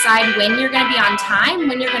dynamics. Decide when you're going to be on time,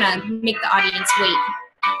 when you're going to make the audience wait.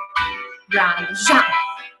 Rond de jambe,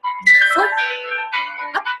 fourth,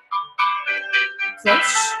 up,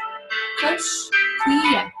 cloche, cloche,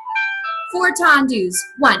 plie. 4 tendus.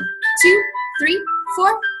 1, 2, 3,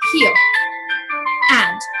 4, heel.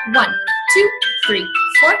 And 1, 2, 3,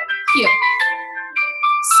 4, heel.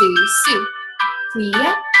 Sous, sous,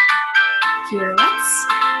 plie, pirouettes.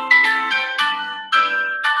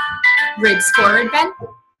 Ribs forward bend.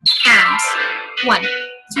 And 1,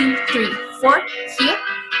 2, 3, 4, heel.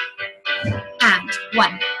 And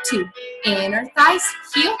 1, 2, inner thighs,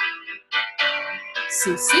 heel.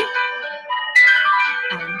 Sous, sous,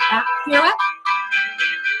 Back, pirouette.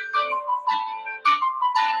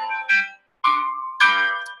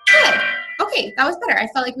 Good. Okay, that was better. I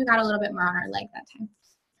felt like we got a little bit more on our leg that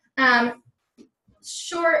time.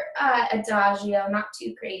 Short adagio, not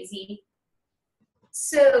too crazy.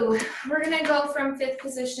 So we're gonna go from 5th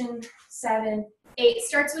position, 7, 8.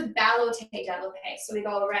 Starts with ballotte, développé. So we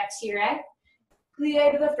go retire,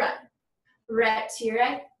 plie to the front,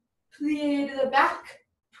 retire, plie to the back,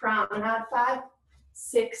 promenade 5,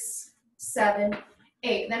 6, 7,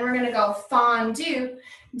 8. Then we're gonna go fondu,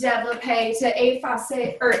 développé to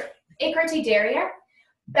effacer, or écarté derrière,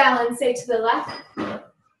 balancé to the left,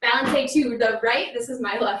 balancé to the right. This is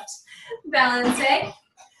my left. Balancé,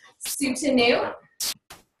 soutenu,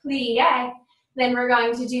 plie. Then we're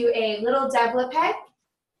going to do a little développé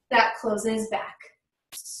that closes back.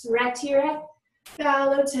 Retire,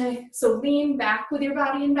 ballotte. So lean back with your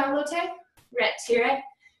body in ballotte. Retire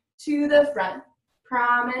to the front.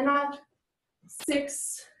 Promenade.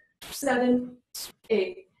 6, 7,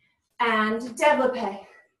 8. And développé.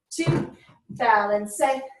 2.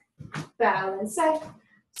 Balancé. Balancé.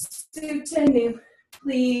 Soutenu.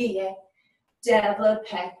 Plie.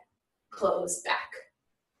 Développé. Close back.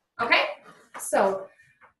 Okay? So,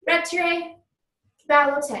 retire,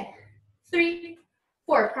 ballotte. 3,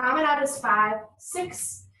 4. Promenade is 5,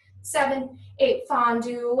 6, 7, 8.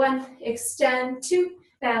 Fondu 1. Extend 2.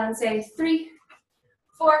 Balancé 3,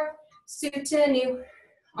 4. Soutenu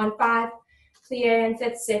on 5. Plie in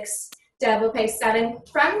 5th, 6. Développé 7.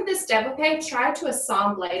 From this développé, try to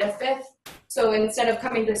assemble to 5th. So instead of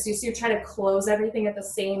coming to susu, try to close everything at the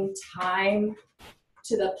same time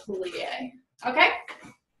to the plie. Okay?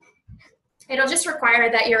 It'll just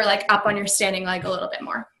require that you're like up on your standing leg a little bit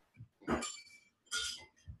more.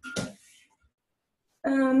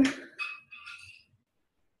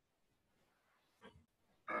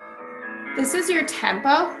 This is your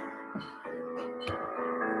tempo.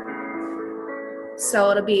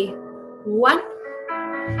 So it'll be 1,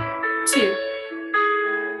 2,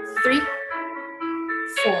 3,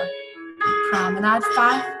 4. Promenade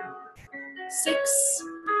 5, 6,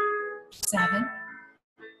 7,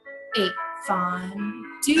 8.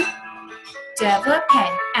 Fondu, développé,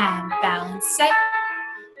 and balancé,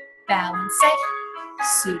 balancé,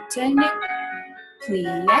 soutenu,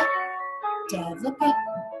 plie, développé,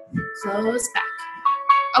 close back.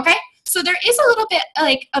 Okay, so there is a little bit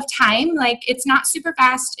like of time, like it's not super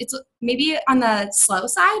fast, it's maybe on the slow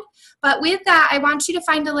side, but with that, I want you to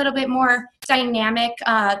find a little bit more dynamic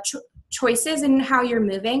choices in how you're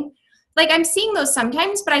moving. Like I'm seeing those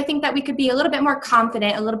sometimes, but I think that we could be a little bit more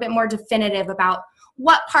confident, a little bit more definitive about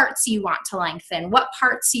what parts you want to lengthen, what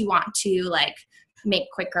parts you want to like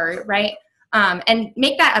make quicker, right? And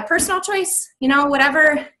make that a personal choice, you know,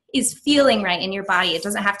 whatever is feeling right in your body. It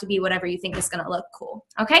doesn't have to be whatever you think is gonna look cool,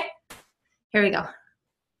 okay? Here we go.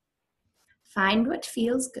 Find what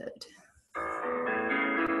feels good.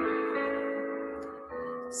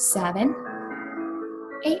 7,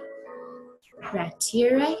 8,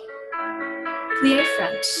 retire, plie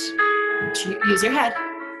front, use your head,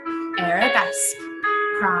 arabesque,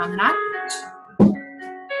 promenade,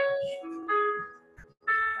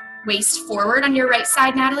 waist forward on your right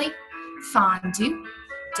side, Natalie, fondu,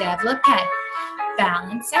 développé,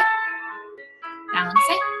 balancé,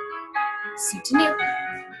 balancé, soutenu,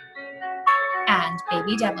 and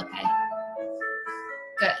baby développé.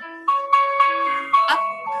 Good. Up,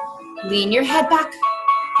 lean your head back,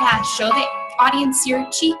 yeah, show the audience your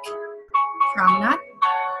cheek, promenade,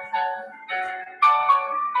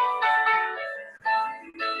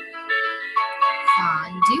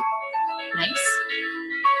 fondu, nice,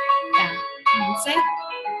 balancé,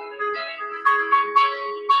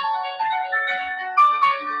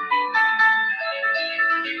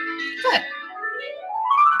 good.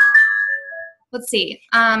 Let's see.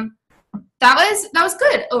 That was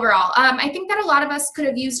good overall. I think that a lot of us could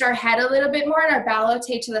have used our head a little bit more in our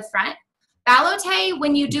ballotte to the front. Ballotte,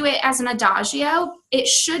 when you do it as an adagio, it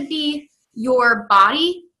should be your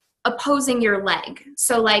body opposing your leg.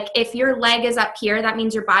 So like if your leg is up here, that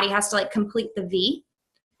means your body has to like complete the V.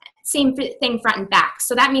 Same thing front and back.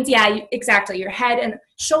 So that means, yeah, exactly. Your head and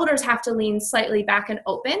shoulders have to lean slightly back and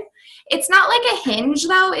open. It's not like a hinge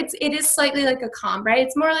though. It is slightly like a chambray.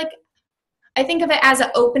 It's more like, I think of it as an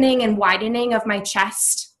opening and widening of my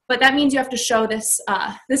chest, but that means you have to show this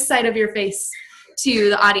this side of your face to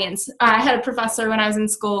the audience. I had a professor when I was in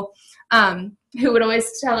school who would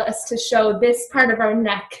always tell us to show this part of our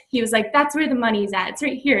neck. He was like, that's where the money's at. It's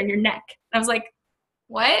right here in your neck. And I was like,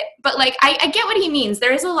 what? But like, I get what he means.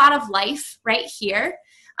 There is a lot of life right here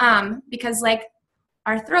because like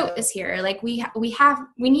our throat is here. Like we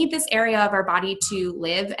need this area of our body to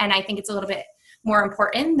live. And I think it's a little bit more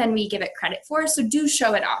important than we give it credit for. So do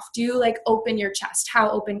show it off. Do like open your chest. How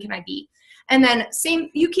open can I be? And then same,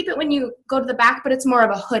 you keep it when you go to the back, but it's more of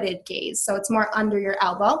a hooded gaze. So it's more under your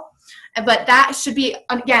elbow. But that should be,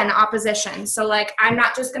 again, opposition. So like, I'm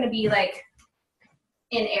not just going to be like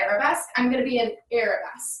in arabesque. I'm going to be in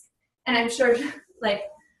arabesque. And I'm sure like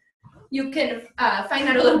you can find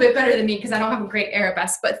that a little bit better than me because I don't have a great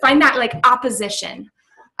arabesque, but find that like opposition.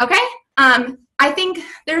 Okay? I think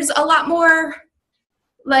there's a lot more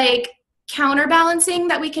like counterbalancing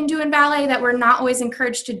that we can do in ballet that we're not always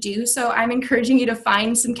encouraged to do. So I'm encouraging you to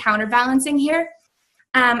find some counterbalancing here.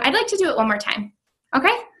 I'd like to do it one more time.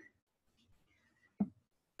 Okay?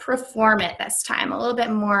 Perform it this time, a little bit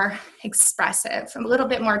more expressive, a little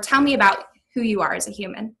bit more, tell me about who you are as a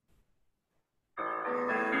human.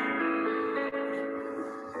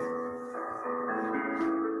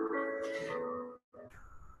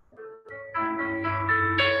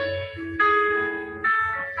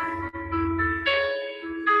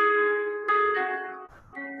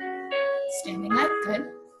 Standing up, good.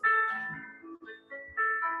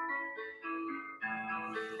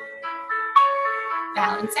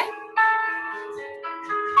 Balance it.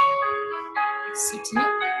 Soutenu.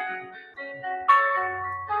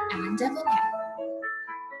 And développé.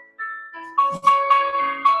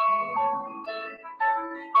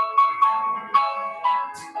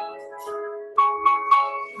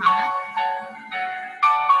 Voilà.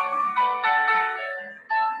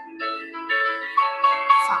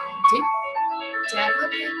 Fendu.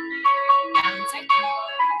 Développé. Balance it.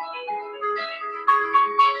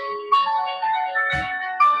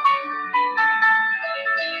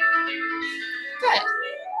 Good.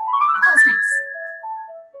 That was nice.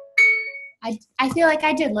 I feel like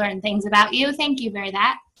I did learn things about you. Thank you for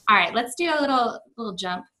that. All right, let's do a little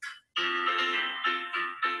jump.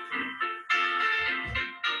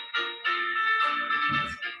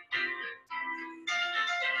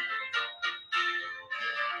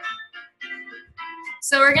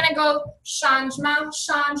 So we're gonna go changement,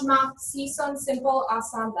 changement, six son simple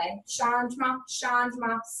ensemble. Changement,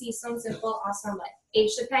 changement, six son simple ensemble.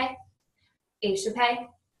 Échappé, échappé,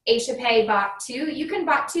 échappé, battu. You can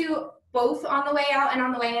battu both on the way out and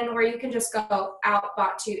on the way in, or you can just go out,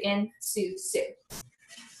 battu, in, su, su.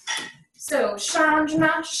 So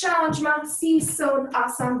changement, changement, six son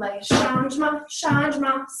ensemble. Changement,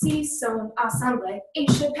 changement, six son ensemble.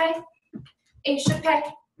 Échappé,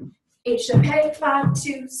 échappé. Échappé,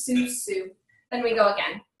 battu, su, su. Then we go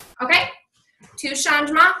again. Okay? Two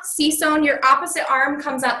changement, six son, your opposite arm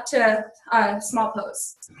comes up to small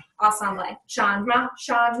pose. Ensemble. Changement,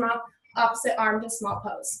 changement, opposite arm to small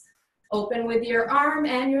pose. Open with your arm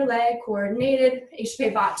and your leg coordinated.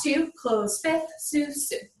 Échappé, battu, close fifth, su,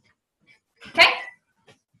 su. Okay?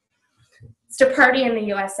 It's to party in the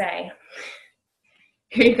USA.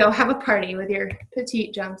 Here you go, have a party with your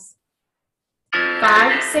petite jumps.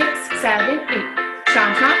 5, 6, 7, 8.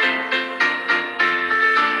 Changement.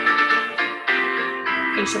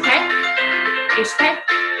 Échappé. Échappé.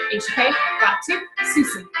 Échappé. Battu.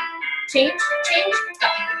 Susu. Change. Change.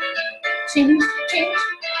 Up. Change. Change.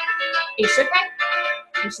 Échappé.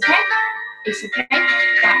 Échappé. Échappé.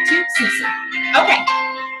 Battu. Susu. Okay.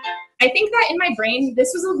 I think that in my brain,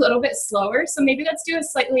 this was a little bit slower, so maybe let's do a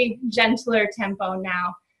slightly gentler tempo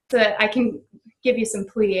now so that I can give you some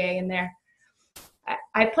plie in there.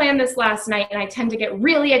 I planned this last night, and I tend to get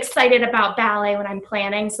really excited about ballet when I'm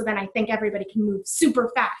planning, so then I think everybody can move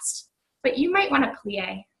super fast. But you might want to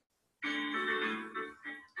plie.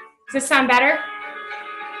 Does this sound better?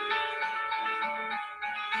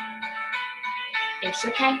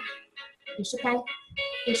 Échappé, échappé,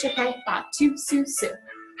 échappé, battu, su, su.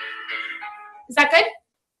 Is that good?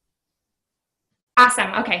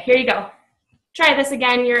 Awesome. Okay, here you go. Try this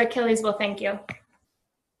again. Your Achilles will thank you.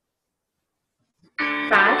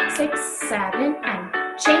 5, 6, 7, and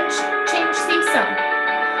change, change, seesaw.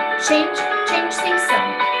 Change, change,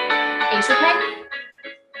 seesaw. Échappé.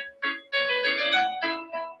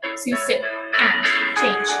 Su-su. And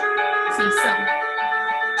change, seesaw.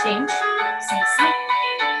 Change, seesaw.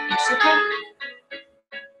 Échappé.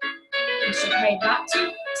 Échappé,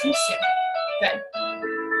 battu, su-su. Good.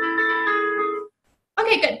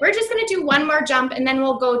 Okay, good. We're just going to do one more jump, and then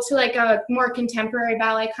we'll go to like a more contemporary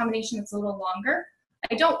ballet combination that's a little longer.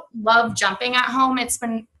 I don't love jumping at home. It's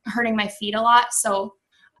been hurting my feet a lot, so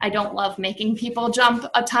I don't love making people jump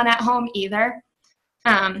a ton at home either.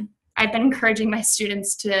 I've been encouraging my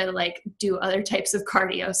students to like do other types of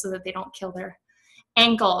cardio so that they don't kill their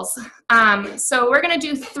ankles. So we're gonna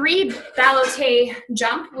do 3 ballotte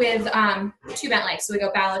jump with 2 bent legs. So we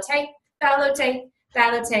go ballotte, ballotte,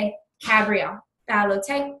 ballotte, cabriole,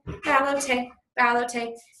 ballotte, ballotte,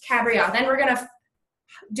 ballotte, cabriole. Then we're gonna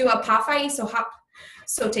do a pas failli, so hop,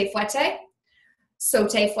 sauté, fouette,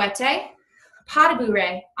 pas de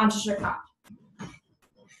bourrée, entrechat.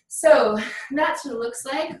 So that's what it looks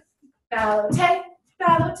like. Ballotte,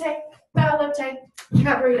 ballotte, ballotte,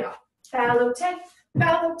 cabriole, ballotte,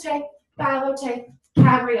 ballotte, ballotte,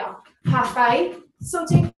 cabriole, pas failli,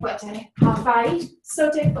 sauté, fouette, pas failli,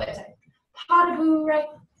 sauté, fouette, pas de bourrée,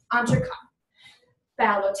 entrechat.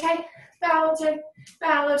 Ballotte, ballotte,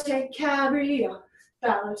 ballotte, cabriole,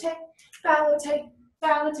 ballotte, ballotte,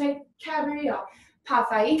 ballotte, cabriole, pas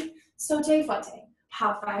failli, sauté, fouette,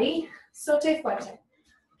 pas failli, sauté, fouette,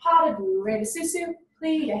 pas de bourrée de sous-sous,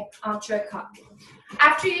 plié, entrechat.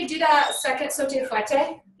 After you do that second sauté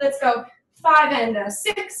fouette, let's go 5 and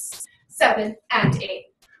 6, 7 and 8.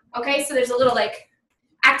 Okay, so there's a little like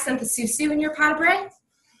accent the sous-sous in your pas de bourrée.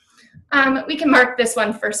 We can mark this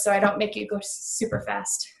one first so I don't make you go super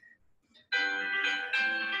fast.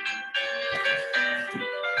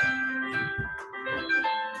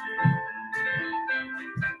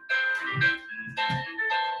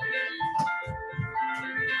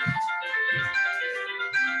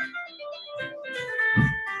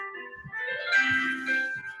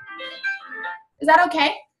 Is that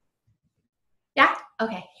okay? Yeah?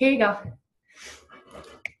 Okay, here you go.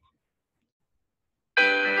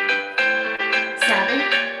 7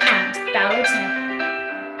 and ballotte,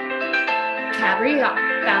 cabriole,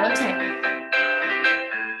 ballotte,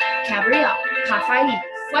 cabriole, pas failli,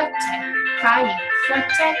 fouette, failli,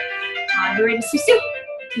 fouette, pas de bourrée de sous-sous,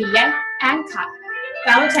 plié, and cut,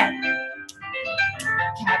 ballotte,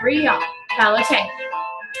 cabriole, ballotte,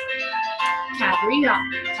 cabriole,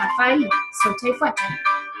 pas failli, sauté, fouette,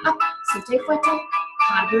 up, sauté, fouette,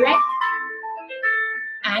 pas de bourrée,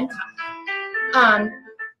 and cut.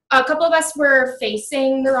 A couple of us were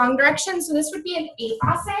facing the wrong direction, so this would be an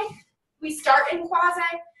épassé. We start in quasi,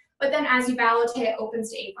 but then as you ballotte, it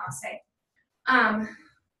opens to épassé.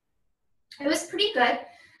 It was pretty good.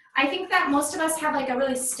 I think that most of us have like a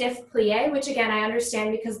really stiff plie, which again, I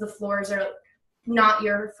understand because the floors are not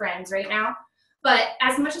your friends right now. But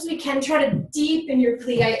as much as we can, try to deepen your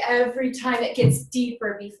plie every time it gets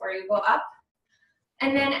deeper before you go up.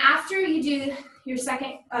 And then after you do your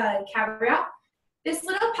second cabriole, this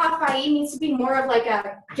little pas failli needs to be more of like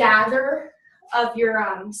a gather of your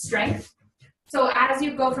strength. So as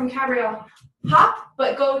you go from cabriole, hop,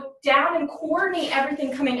 but go down and coordinate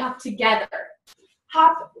everything coming up together.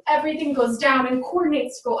 Hop, everything goes down and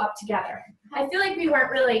coordinates to go up together. I feel like we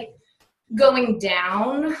weren't really going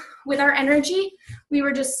down with our energy. We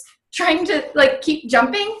were just trying to like keep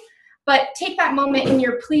jumping, but take that moment in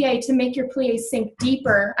your plie to make your plie sink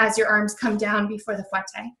deeper as your arms come down before the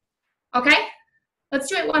fouette. Okay? Let's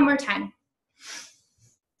do it one more time.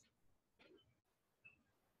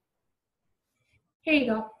 Here you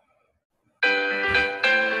go. 7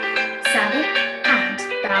 and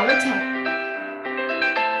ballotte,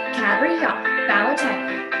 cabriole, ballotte,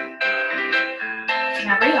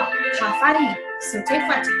 cabriole, pas failli, sauté,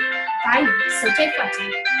 fouette, failli, sauté, fouette,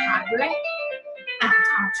 pas de bourrée, and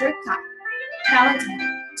entrechat, ballotte,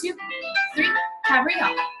 2, 3,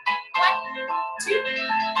 cabriole, 1, 2,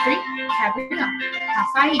 3, cabriole, pas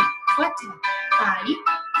failli, fouette, failli,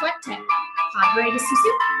 fouette, pas de bourrée de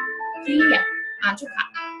sous-sous, plié, entrechat.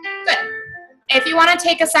 Good. If you want to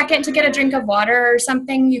take a second to get a drink of water or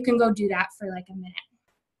something, you can go do that for like a minute.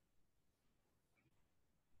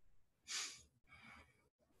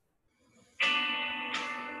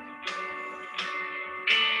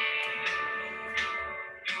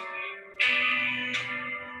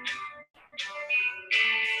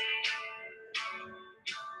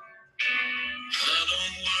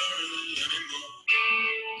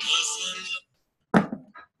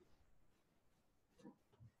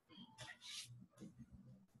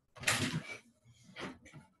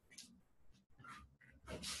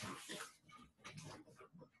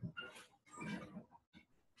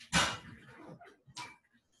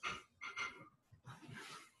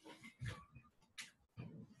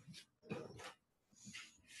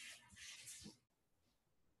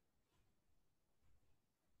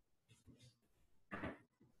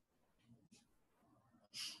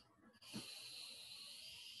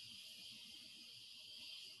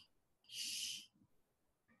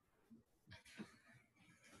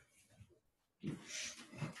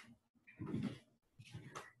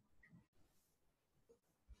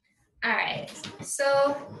 All right,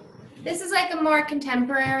 so this is like a more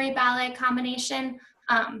contemporary ballet combination.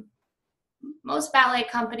 most ballet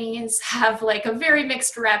companies have like a very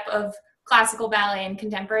mixed rep of classical ballet and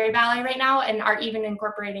contemporary ballet right now, and are even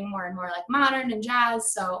incorporating more and more like modern and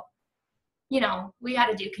jazz. So, you know, we got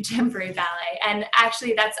to do contemporary ballet. And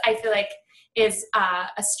actually that's, I feel like, is a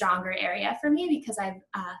stronger area for me, because I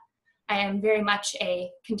am very much a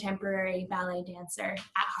contemporary ballet dancer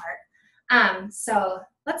at heart. So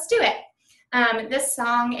let's do it. This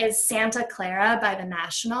song is Santa Clara by The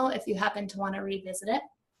National, if you happen to want to revisit it.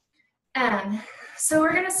 So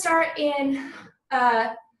we're going to start in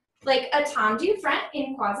like a tendu front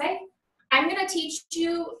in quasi. I'm going to teach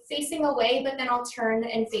you facing away, but then I'll turn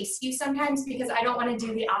and face you sometimes, because I don't want to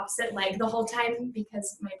do the opposite leg the whole time,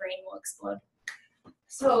 because my brain will explode.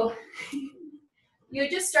 So you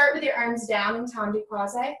just start with your arms down in tendu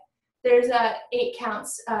quasi. There's 8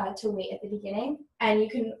 counts to wait at the beginning, and you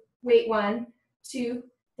can wait 1, 2,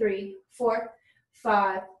 3, 4,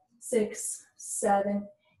 5, 6, 7,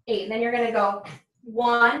 8. And then you're going to go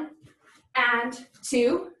 1 and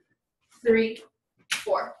 2, 3,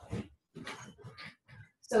 4.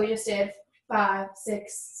 So we just did 5,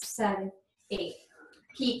 6, 7, 8.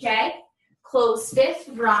 Piqué, close fifth,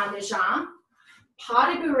 rond de jambe,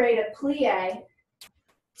 pas de bourrée de plié,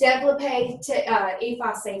 développé to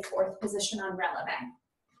effacé fourth position on relevé.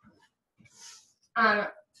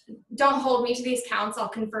 Don't hold me to these counts, I'll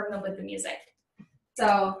confirm them with the music.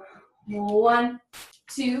 So 1,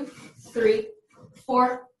 2, 3,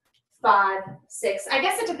 4, 5, 6. I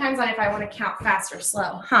guess it depends on if I want to count fast or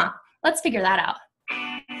slow, huh? Let's figure that out.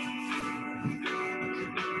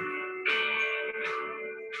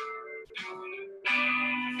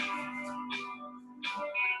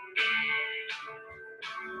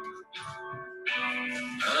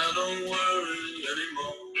 I don't worry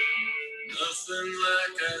anymore, nothing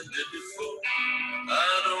like I did before. I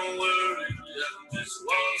don't worry, I'm just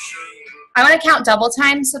watching. I want to count double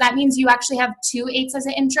time, so that means you actually have 2 8s as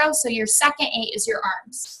an intro, so your second 8 is your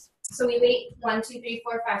arms. So we wait 1, 2, 3,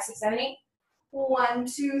 4, 5, 6, 7, 8. 1,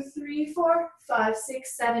 2, 3, 4, 5,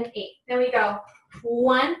 6, 7, 8. Then we go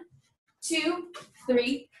 1, 2,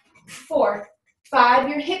 3, 4, 5.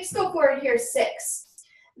 Your hips go forward here, 6.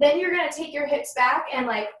 Then you're gonna take your hips back and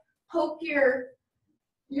like poke your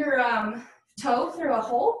toe through a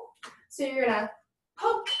hole. So you're gonna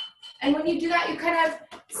poke, and when you do that, you kind of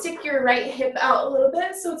stick your right hip out a little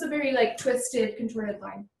bit, so it's a very like twisted, contorted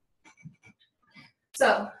line.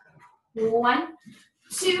 So 1,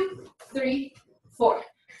 2, 3, 4,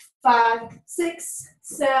 5, 6,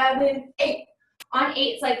 7, 8. On 8,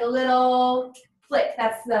 it's like a little flick.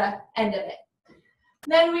 That's the end of it.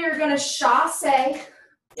 Then we are going to chasse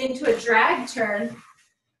into a drag turn,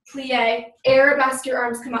 plie, arabesque. Your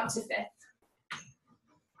arms come up to fifth.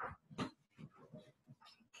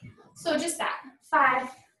 So just that. 5,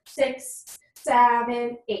 6,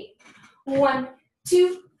 7, 8. 1,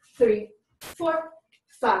 2, 3, 4,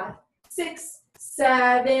 5, 6,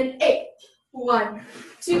 7, 8. 1,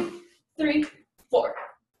 2, 3, 4.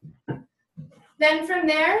 Then from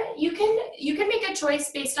there, you can make a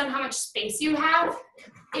choice based on how much space you have.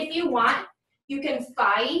 If you want, you can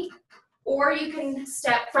faille, or you can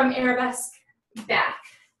step from arabesque back.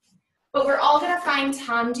 But we're all going to find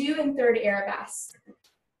tendu in third arabesque.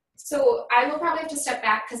 So I will probably have to step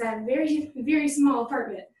back because I have a very, very small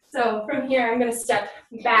apartment. So from here, I'm going to step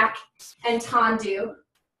back and tendu,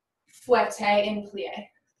 fouette, and plie.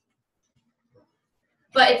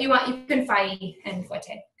 But if you want, you can faille and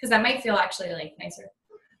fouette, because that might feel actually like nicer.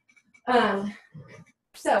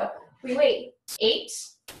 So we wait 8.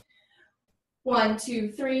 1,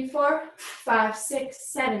 2, 3, 4, 5,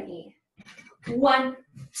 6, 7, 8. 1,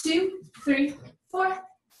 2, 3, 4,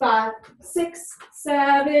 5, 6,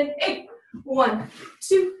 7, 8. 1,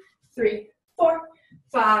 2, 3, 4,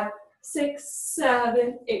 5, 6,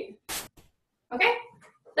 7, 8. Okay,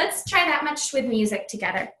 let's try that much with music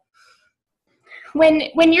together.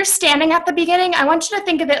 When you're standing at the beginning, I want you to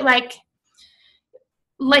think of it like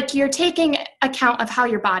you're taking account of how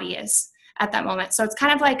your body is at that moment. So it's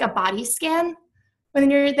kind of like a body scan.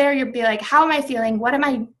 When you're there, you'll be like, how am I feeling? What am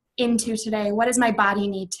I into today? What does my body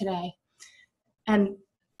need today? And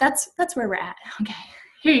that's where we're at. Okay,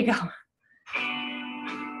 here you go.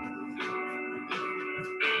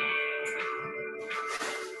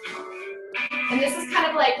 And this is kind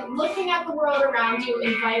of like looking at the world around you,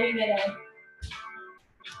 inviting it in.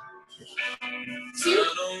 2,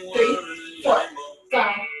 3, 4,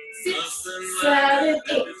 5, 6, 7,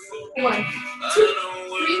 8. 1, 2,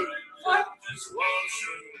 3, 4.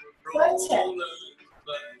 10.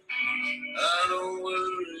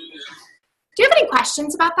 Do you have any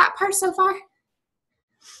questions about that part so far?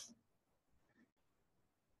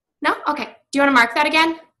 No? Okay. Do you want to mark that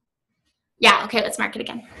again? Yeah, okay, let's mark it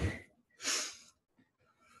again.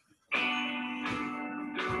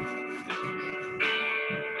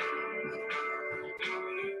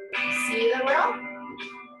 See the whirl?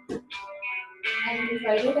 And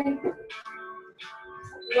invite it in.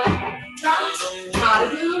 One round,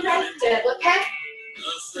 pas-de-bout, right, duplicate,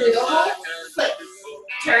 through the hole, flip,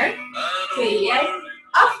 turn, plie,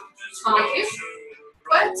 up, tendu,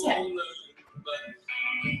 fouette.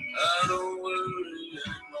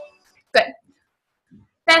 Good.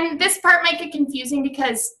 Then this part might get confusing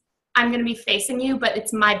because I'm going to be facing you, but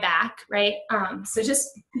it's my back, right? So just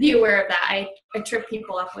be aware of that. I trip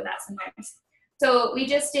people up with that sometimes. So we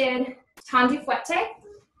just did tendu fouette.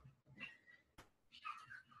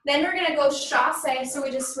 Then we're going to go chasse. So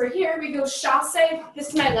we're here. We go chasse. This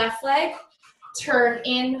is my left leg. Turn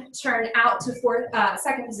in, turn out to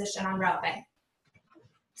second position on releve.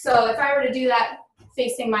 So if I were to do that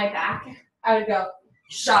facing my back, I would go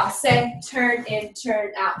chasse, turn in,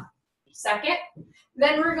 turn out. Second.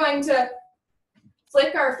 Then we're going to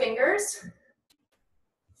flick our fingers,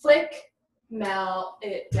 flick, melt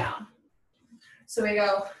it down. So we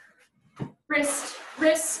go wrist,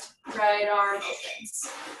 wrist, right arm opens.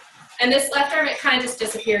 And this left arm, it kind of just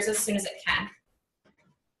disappears as soon as it can.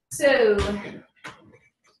 So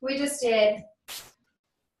we just did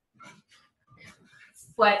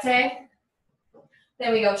fouette.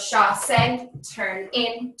 Then we go chasse, turn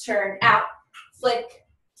in, turn out, flick,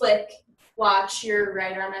 flick. Watch your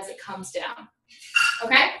right arm as it comes down.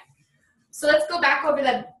 Okay? So let's go back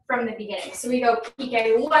over from the beginning. So we go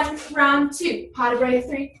piqué 1, round 2, pas de bras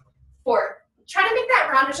 3, 4. Try to make that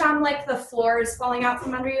round jam like the floor is falling out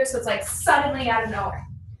from under you, so it's like suddenly out of nowhere.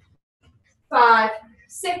 5,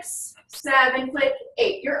 6, 7, flick,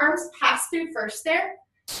 8. Your arms pass through first there,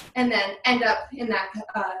 and then end up in that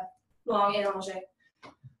long allongé.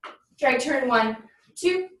 Drag turn 1,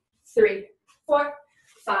 2, 3, 4,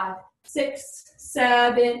 5, 6,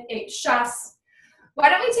 7, 8. Chasse. Why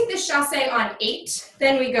don't we take this chasse on 8?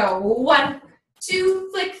 Then we go 1, 2,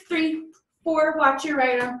 flick, 3, 4. Watch your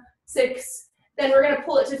right arm. 6. Then we're going to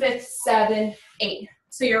pull it to 5th, 7, 8.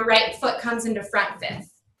 So your right foot comes into front 5th.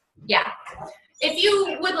 Yeah. If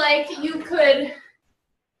you would like, you could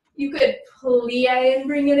plie and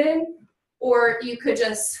bring it in, or you could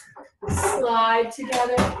just slide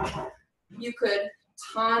together. You could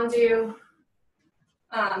tendu.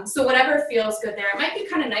 So whatever feels good there. It might be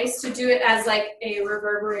kind of nice to do it as like a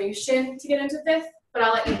reverberation to get into 5th, but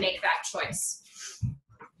I'll let you make that choice.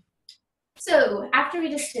 So after we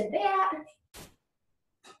just did that,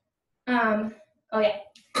 oh yeah.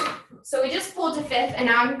 So we just pulled to 5th, and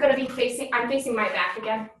now I'm facing my back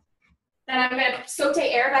again. Then I'm gonna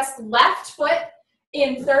saute arabesque left foot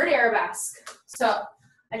in third arabesque. So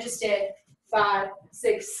I just did 5,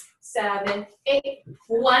 6, 7, 8.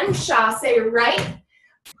 1 chasse right,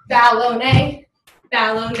 ballonné,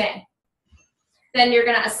 ballonné. Then you're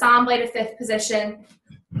gonna assemble to 5th position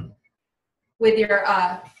with your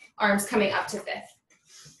arms coming up to 5th.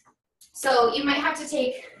 So you might have to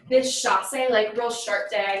take this chasse, like real sharp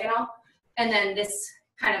diagonal, and then this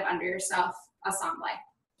kind of under yourself, assemble.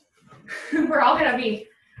 We're all gonna be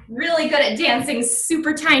really good at dancing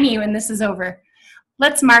super tiny when this is over.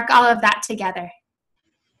 Let's mark all of that together.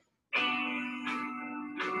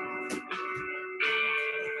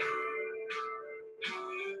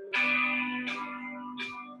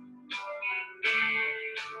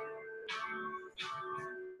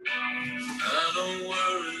 I don't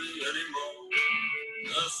worry anymore,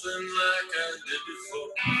 nothing like I did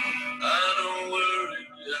before. I don't worry,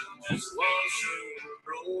 I just wash and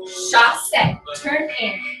roll. Chasse, turn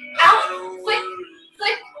in, out, flick,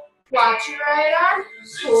 flick. Watch your right arm,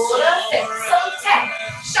 pull to 5th, saute,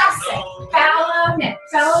 chasse, ballonné,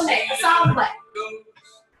 ballonné, assemble.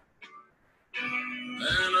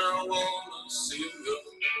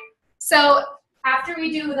 So after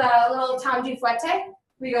we do the little tendu fouette,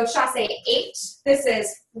 we go chasse 8. This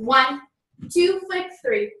is 1, 2, flick,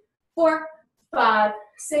 3, 4, 5,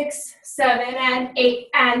 6, 7, and 8,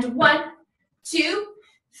 and 1, 2,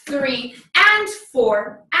 3, and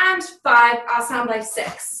 4, and 5, assemble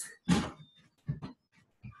 6.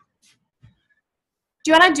 Do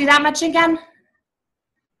you want to do that much again?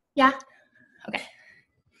 Yeah? Okay.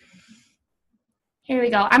 Here we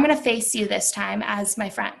go. I'm going to face you this time as my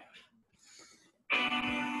friend.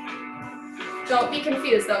 Don't be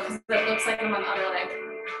confused, though, because it looks like I'm on the other leg.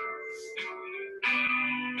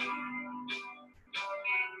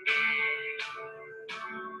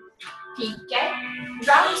 Piqué,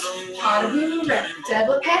 round, pas-de-bout,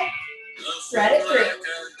 duplicate, thread it through.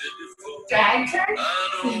 Drag turn,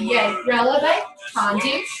 plie, releve,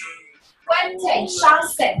 tendu, Fuerte,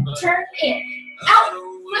 chasse, turn in, out,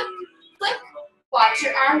 flip, flip. Watch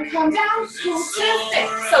your arm come down, pull to fit.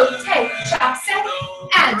 Saute, chasse,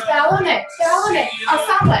 and ballonnet,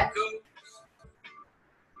 ensemble.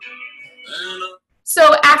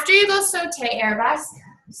 So after you go saute arabesque,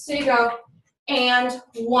 so you go and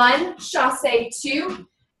 1, chasse 2.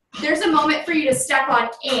 There's a moment for you to step on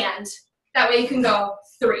and. That way you can go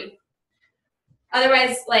 3.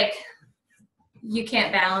 Otherwise, like, you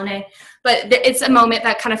can't ballonnet. But it's a moment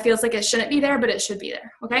that kind of feels like it shouldn't be there, but it should be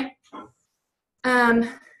there, okay?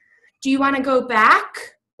 Do you want to go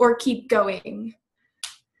back or keep going?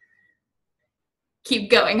 Keep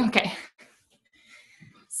going, okay.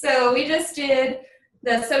 So we just did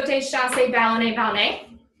the saute, chasse, ballonnet, ballonnet.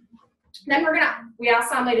 Then we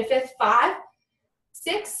ensemble to 5th, 5,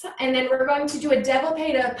 6, and then we're going to do a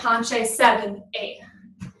développé to penché 7, 8.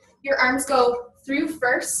 Your arms go through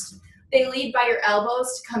first. They lead by your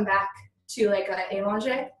elbows to come back to like a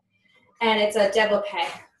allongé, and it's a développé.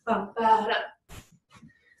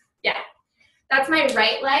 Yeah, that's my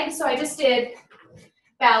right leg. So I just did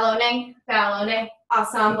ballonnet, ballonnet,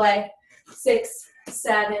 ensemble, 6,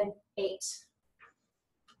 7, 8.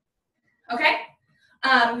 Okay.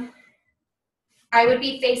 I would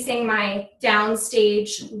be facing my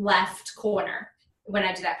downstage left corner when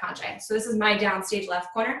I do that penché. So this is my downstage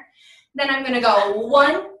left corner. Then I'm gonna go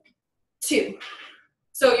 1, 2.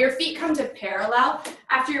 So your feet come to parallel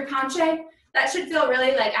after your penché. That should feel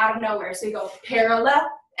really like out of nowhere. So you go parallel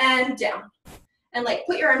and down. And like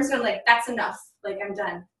put your arms down like that's enough, like I'm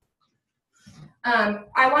done.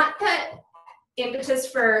 I want the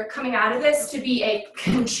impetus for coming out of this to be a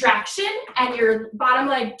contraction and your bottom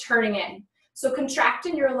leg turning in. So contract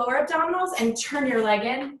in your lower abdominals and turn your leg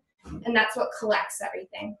in, and that's what collects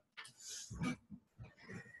everything.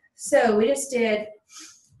 So we just did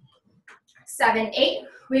 7, 8.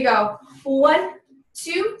 We go 1,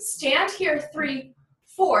 2, stand here, 3,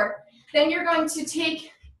 4. Then you're going to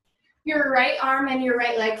take your right arm and your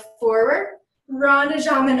right leg forward, rond de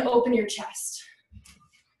jambe, and open your chest.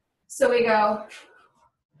 So we go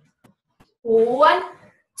 1,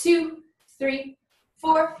 2, 3,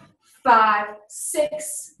 4, 5,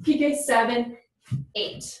 6, piqué 7,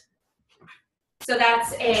 8. So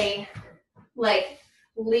that's a like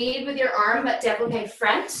lead with your arm, but développé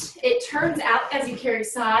front. It turns out as you carry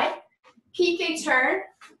side. Piqué turn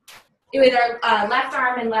with our left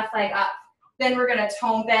arm and left leg up. Then we're gonna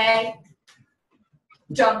tombe,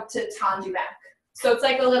 jump to tendu back. So it's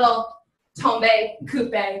like a little tombe,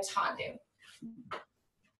 coupe, tendu.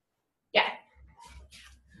 Yeah.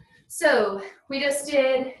 So we just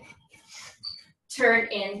did turn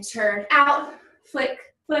in, turn out, flick,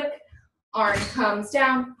 flick, arm comes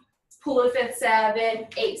down, pull a 5th, 7,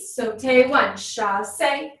 8, saute 1, chasse,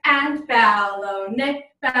 and ballonnet,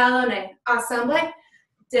 ballonnet, ensemble,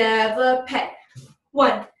 développé.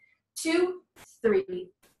 1, 2, 3,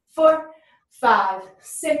 4, 5,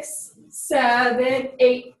 6, 7,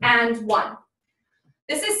 8, and 1.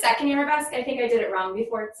 This is second arabesque. I think I did it wrong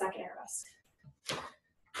before. It's second arabesque.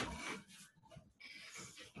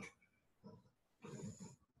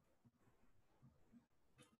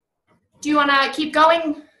 Do you want to keep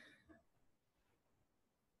going?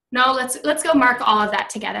 No, let's go mark all of that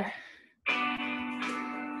together.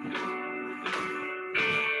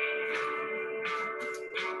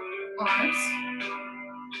 Arms.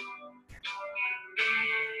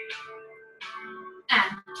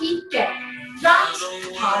 And piqué. Rock.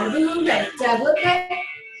 Enroulé. Développé.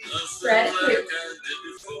 Spread it through.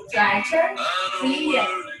 Drag turn. Plie.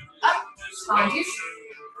 Up. Tendu.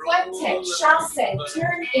 Fuerte. Chasse.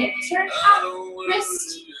 Turn in. Turn out. Wrist.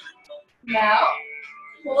 Now.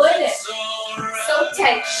 Pull it in.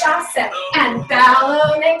 Saute. Chasse. And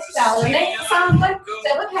ballonnet. Ballonnet. Ensemble.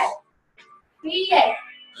 Développé. Plie.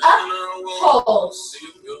 Up. Hold.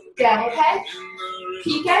 Développé.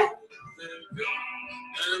 Piqué.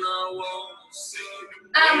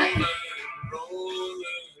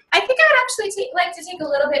 I think I would actually like to take a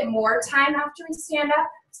little bit more time after we stand up.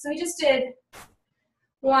 So we just did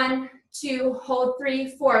 1, 2, hold 3,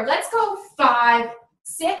 4. Let's go 5,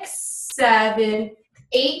 6, 7,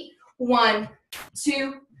 8, 1,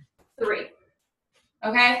 2, 3.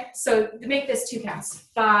 Okay, so make this 2 counts.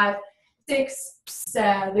 5, 6,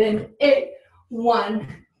 7, 8,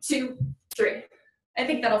 1, 2, 3. I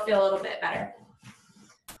think that'll feel a little bit better.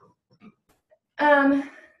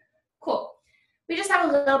 Cool. We just have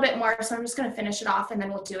a little bit more, so I'm just going to finish it off, and then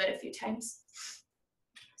we'll do it a few times.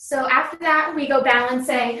 So after that, we go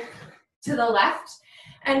balancing to the left,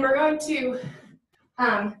 and we're going to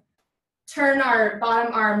turn our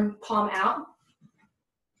bottom arm palm out.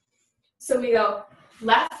 So we go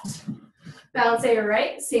left, Balance your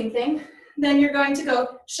right, same thing. Then you're going to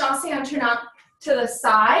go chassé entraînant to the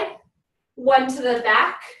side, one to the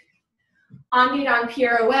back, on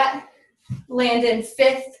pirouette, land in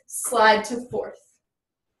fifth, slide to fourth.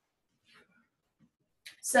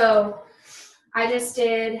 So I just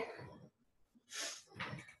did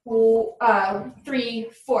 3,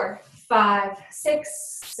 4, 5,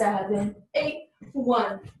 6, 7, 8,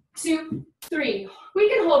 1, 2, 3. We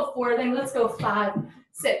can hold 4, then let's go 5,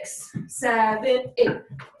 6, 7, 8.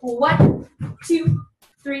 1, 2,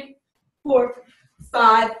 3, 4,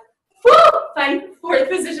 5. Woo! Find fourth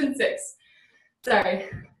position 6. Sorry.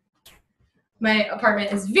 My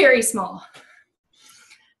apartment is very small.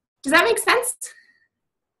 Does that make sense?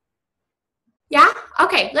 Yeah?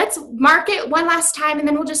 Okay, let's mark it one last time and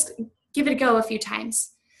then we'll just give it a go a few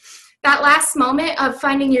times. That last moment of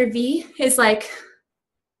finding your V is like,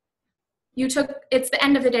 it's the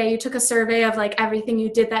end of the day, you took a survey of like everything you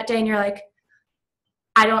did that day and you're like,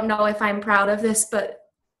 I don't know if I'm proud of this, but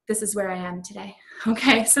this is where I am today.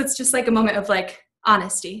 Okay, so it's just like a moment of like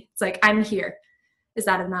honesty. It's like, I'm here. Is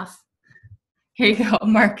that enough? Here you go,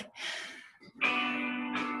 Mark.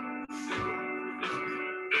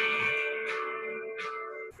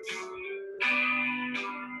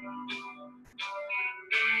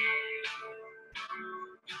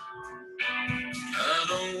 I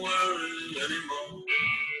don't worry anymore.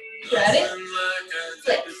 Ready? Nothing like I did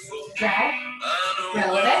Flip, before. drag, I don't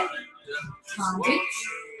releve, worry, tendu,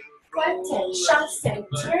 frontal, chassé,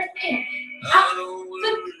 turn in, I up, don't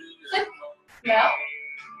flip, worry flip, anymore. now,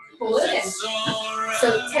 pull it in. It's alright. So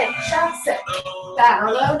take, chassé, No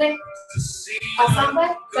ballot, to see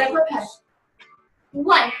ensemble, développé.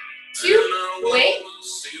 1, 2, wait,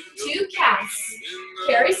 2 counts,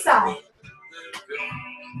 carry side,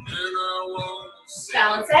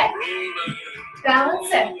 balance it, balance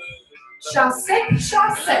it, chassé,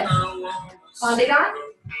 chassé, on it on,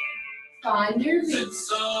 find your V.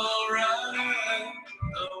 It's alright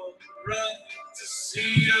to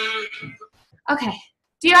see you. Okay,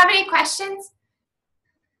 do you have any questions?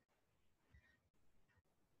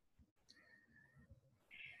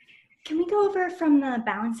 Can we go over from the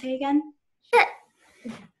balance again? Sure.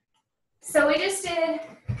 So we just did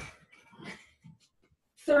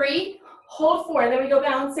 3, hold 4, then we go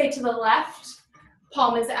balance to the left,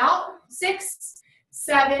 palm is out, 6,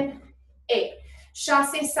 7, 8.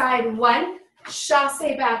 Chassé side 1,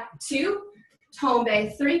 chassé back 2,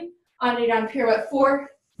 tombe 3, on pirouette 4,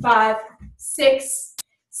 5, 6,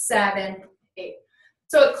 7, 8.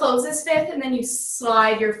 So it closes 5th and then you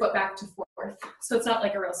slide your foot back to 4th. So it's not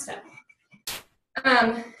like a real step.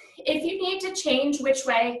 If you need to change which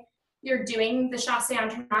way you're doing the chassé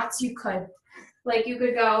entraînants, you could. Like you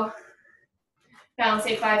could go balance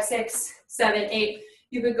 5, 6, 7, 8.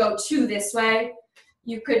 You could go 2 this way.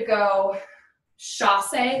 You could go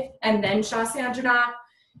chassé and then chassé entraînant.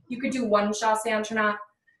 You could do 1 chassé entraînant.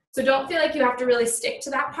 So don't feel like you have to really stick to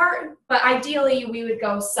that part, but ideally we would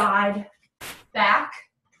go side, back,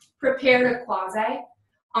 prepare to croisé,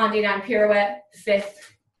 on down pirouette, 5th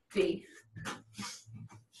V.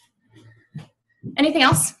 Anything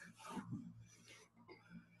else?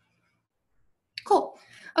 Cool.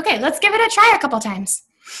 Okay, let's give it a try a couple times.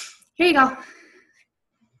 Here you go.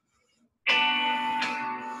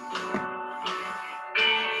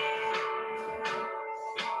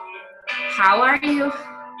 How are you?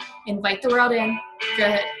 Invite the world in.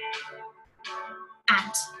 Good.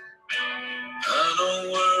 And. I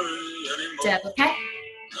don't worry anymore. Développé.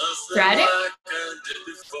 Nothing Thread it. like I did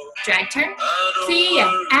before. Drag turn. I don't Plie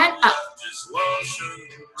worry, and up. just wash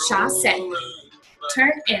and Chassé. roll it.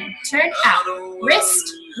 Turn in. Turn out. Wrist.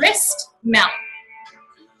 Wrist. Melt.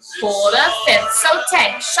 Fold a 5th. Sauté.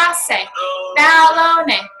 Chassé.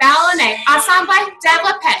 Ballonné. Ballonné. Ensemble.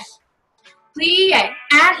 Développé. Plie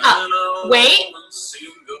and up. Wait.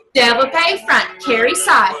 Développé front. Carry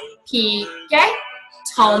side. Piqué.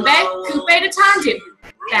 Tombe. Coupé de tendu.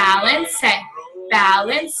 Balancé.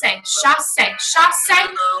 Balancé. Chassé. Chassé.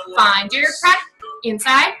 Find your front.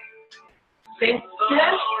 Inside. Good.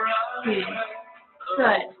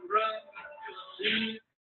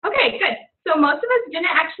 Okay, good. So most of us didn't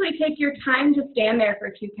actually take your time to stand there for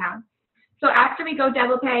 2 counts. So after we go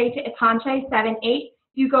développé to étanché, 7, 8,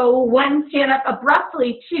 you go 1, stand up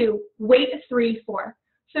abruptly, 2, wait 3, 4.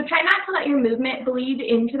 So try not to let your movement bleed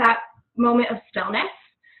into that moment of stillness.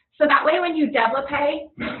 So that way when you développé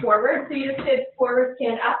forward, so you just did forward,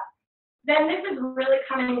 stand up, then this is really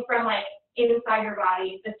coming from like inside your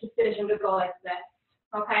body, this decision to go like this,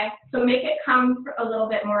 okay? So make it come a little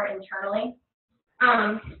bit more internally.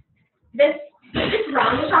 This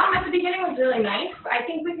round jump at the beginning was really nice, but I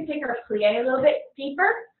think we could take our plie a little bit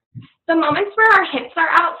deeper. the moments where our hips are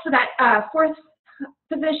out, so that fourth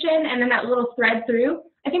position and then that little thread through,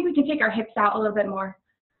 I think we can take our hips out a little bit more.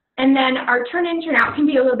 And then our turn in, turn out can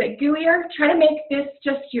be a little bit gooier. Try to make this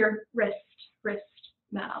just your wrist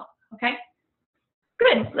melt, okay?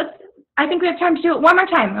 Good, I think we have time to do it one more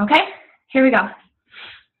time, okay? Here we go.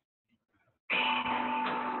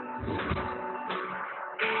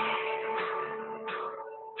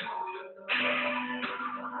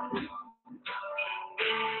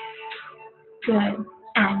 Good,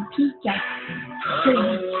 and plie, 3,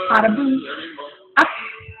 pas de bout, up,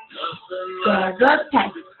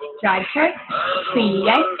 développé, drive turn,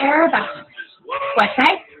 plie, erba,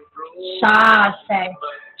 fouette, chasse,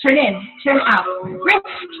 turn in, turn out,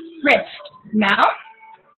 wrist, now,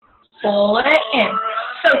 pull it in,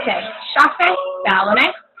 saute, chasse, ballonné,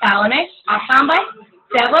 ensemble,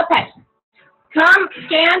 développé, come,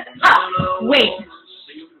 stand up, wait,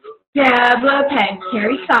 développé,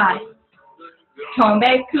 carry side,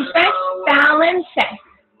 tombe, coupe, balance,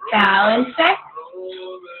 chasse,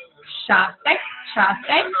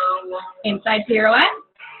 inside pirouette,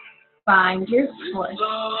 find your foot.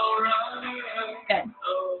 Good.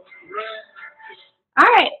 All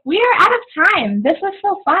right, we are out of time. This was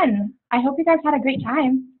so fun. I hope you guys had a great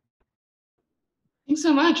time. Thanks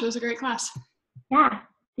so much. It was a great class. Yeah,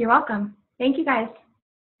 you're welcome. Thank you guys.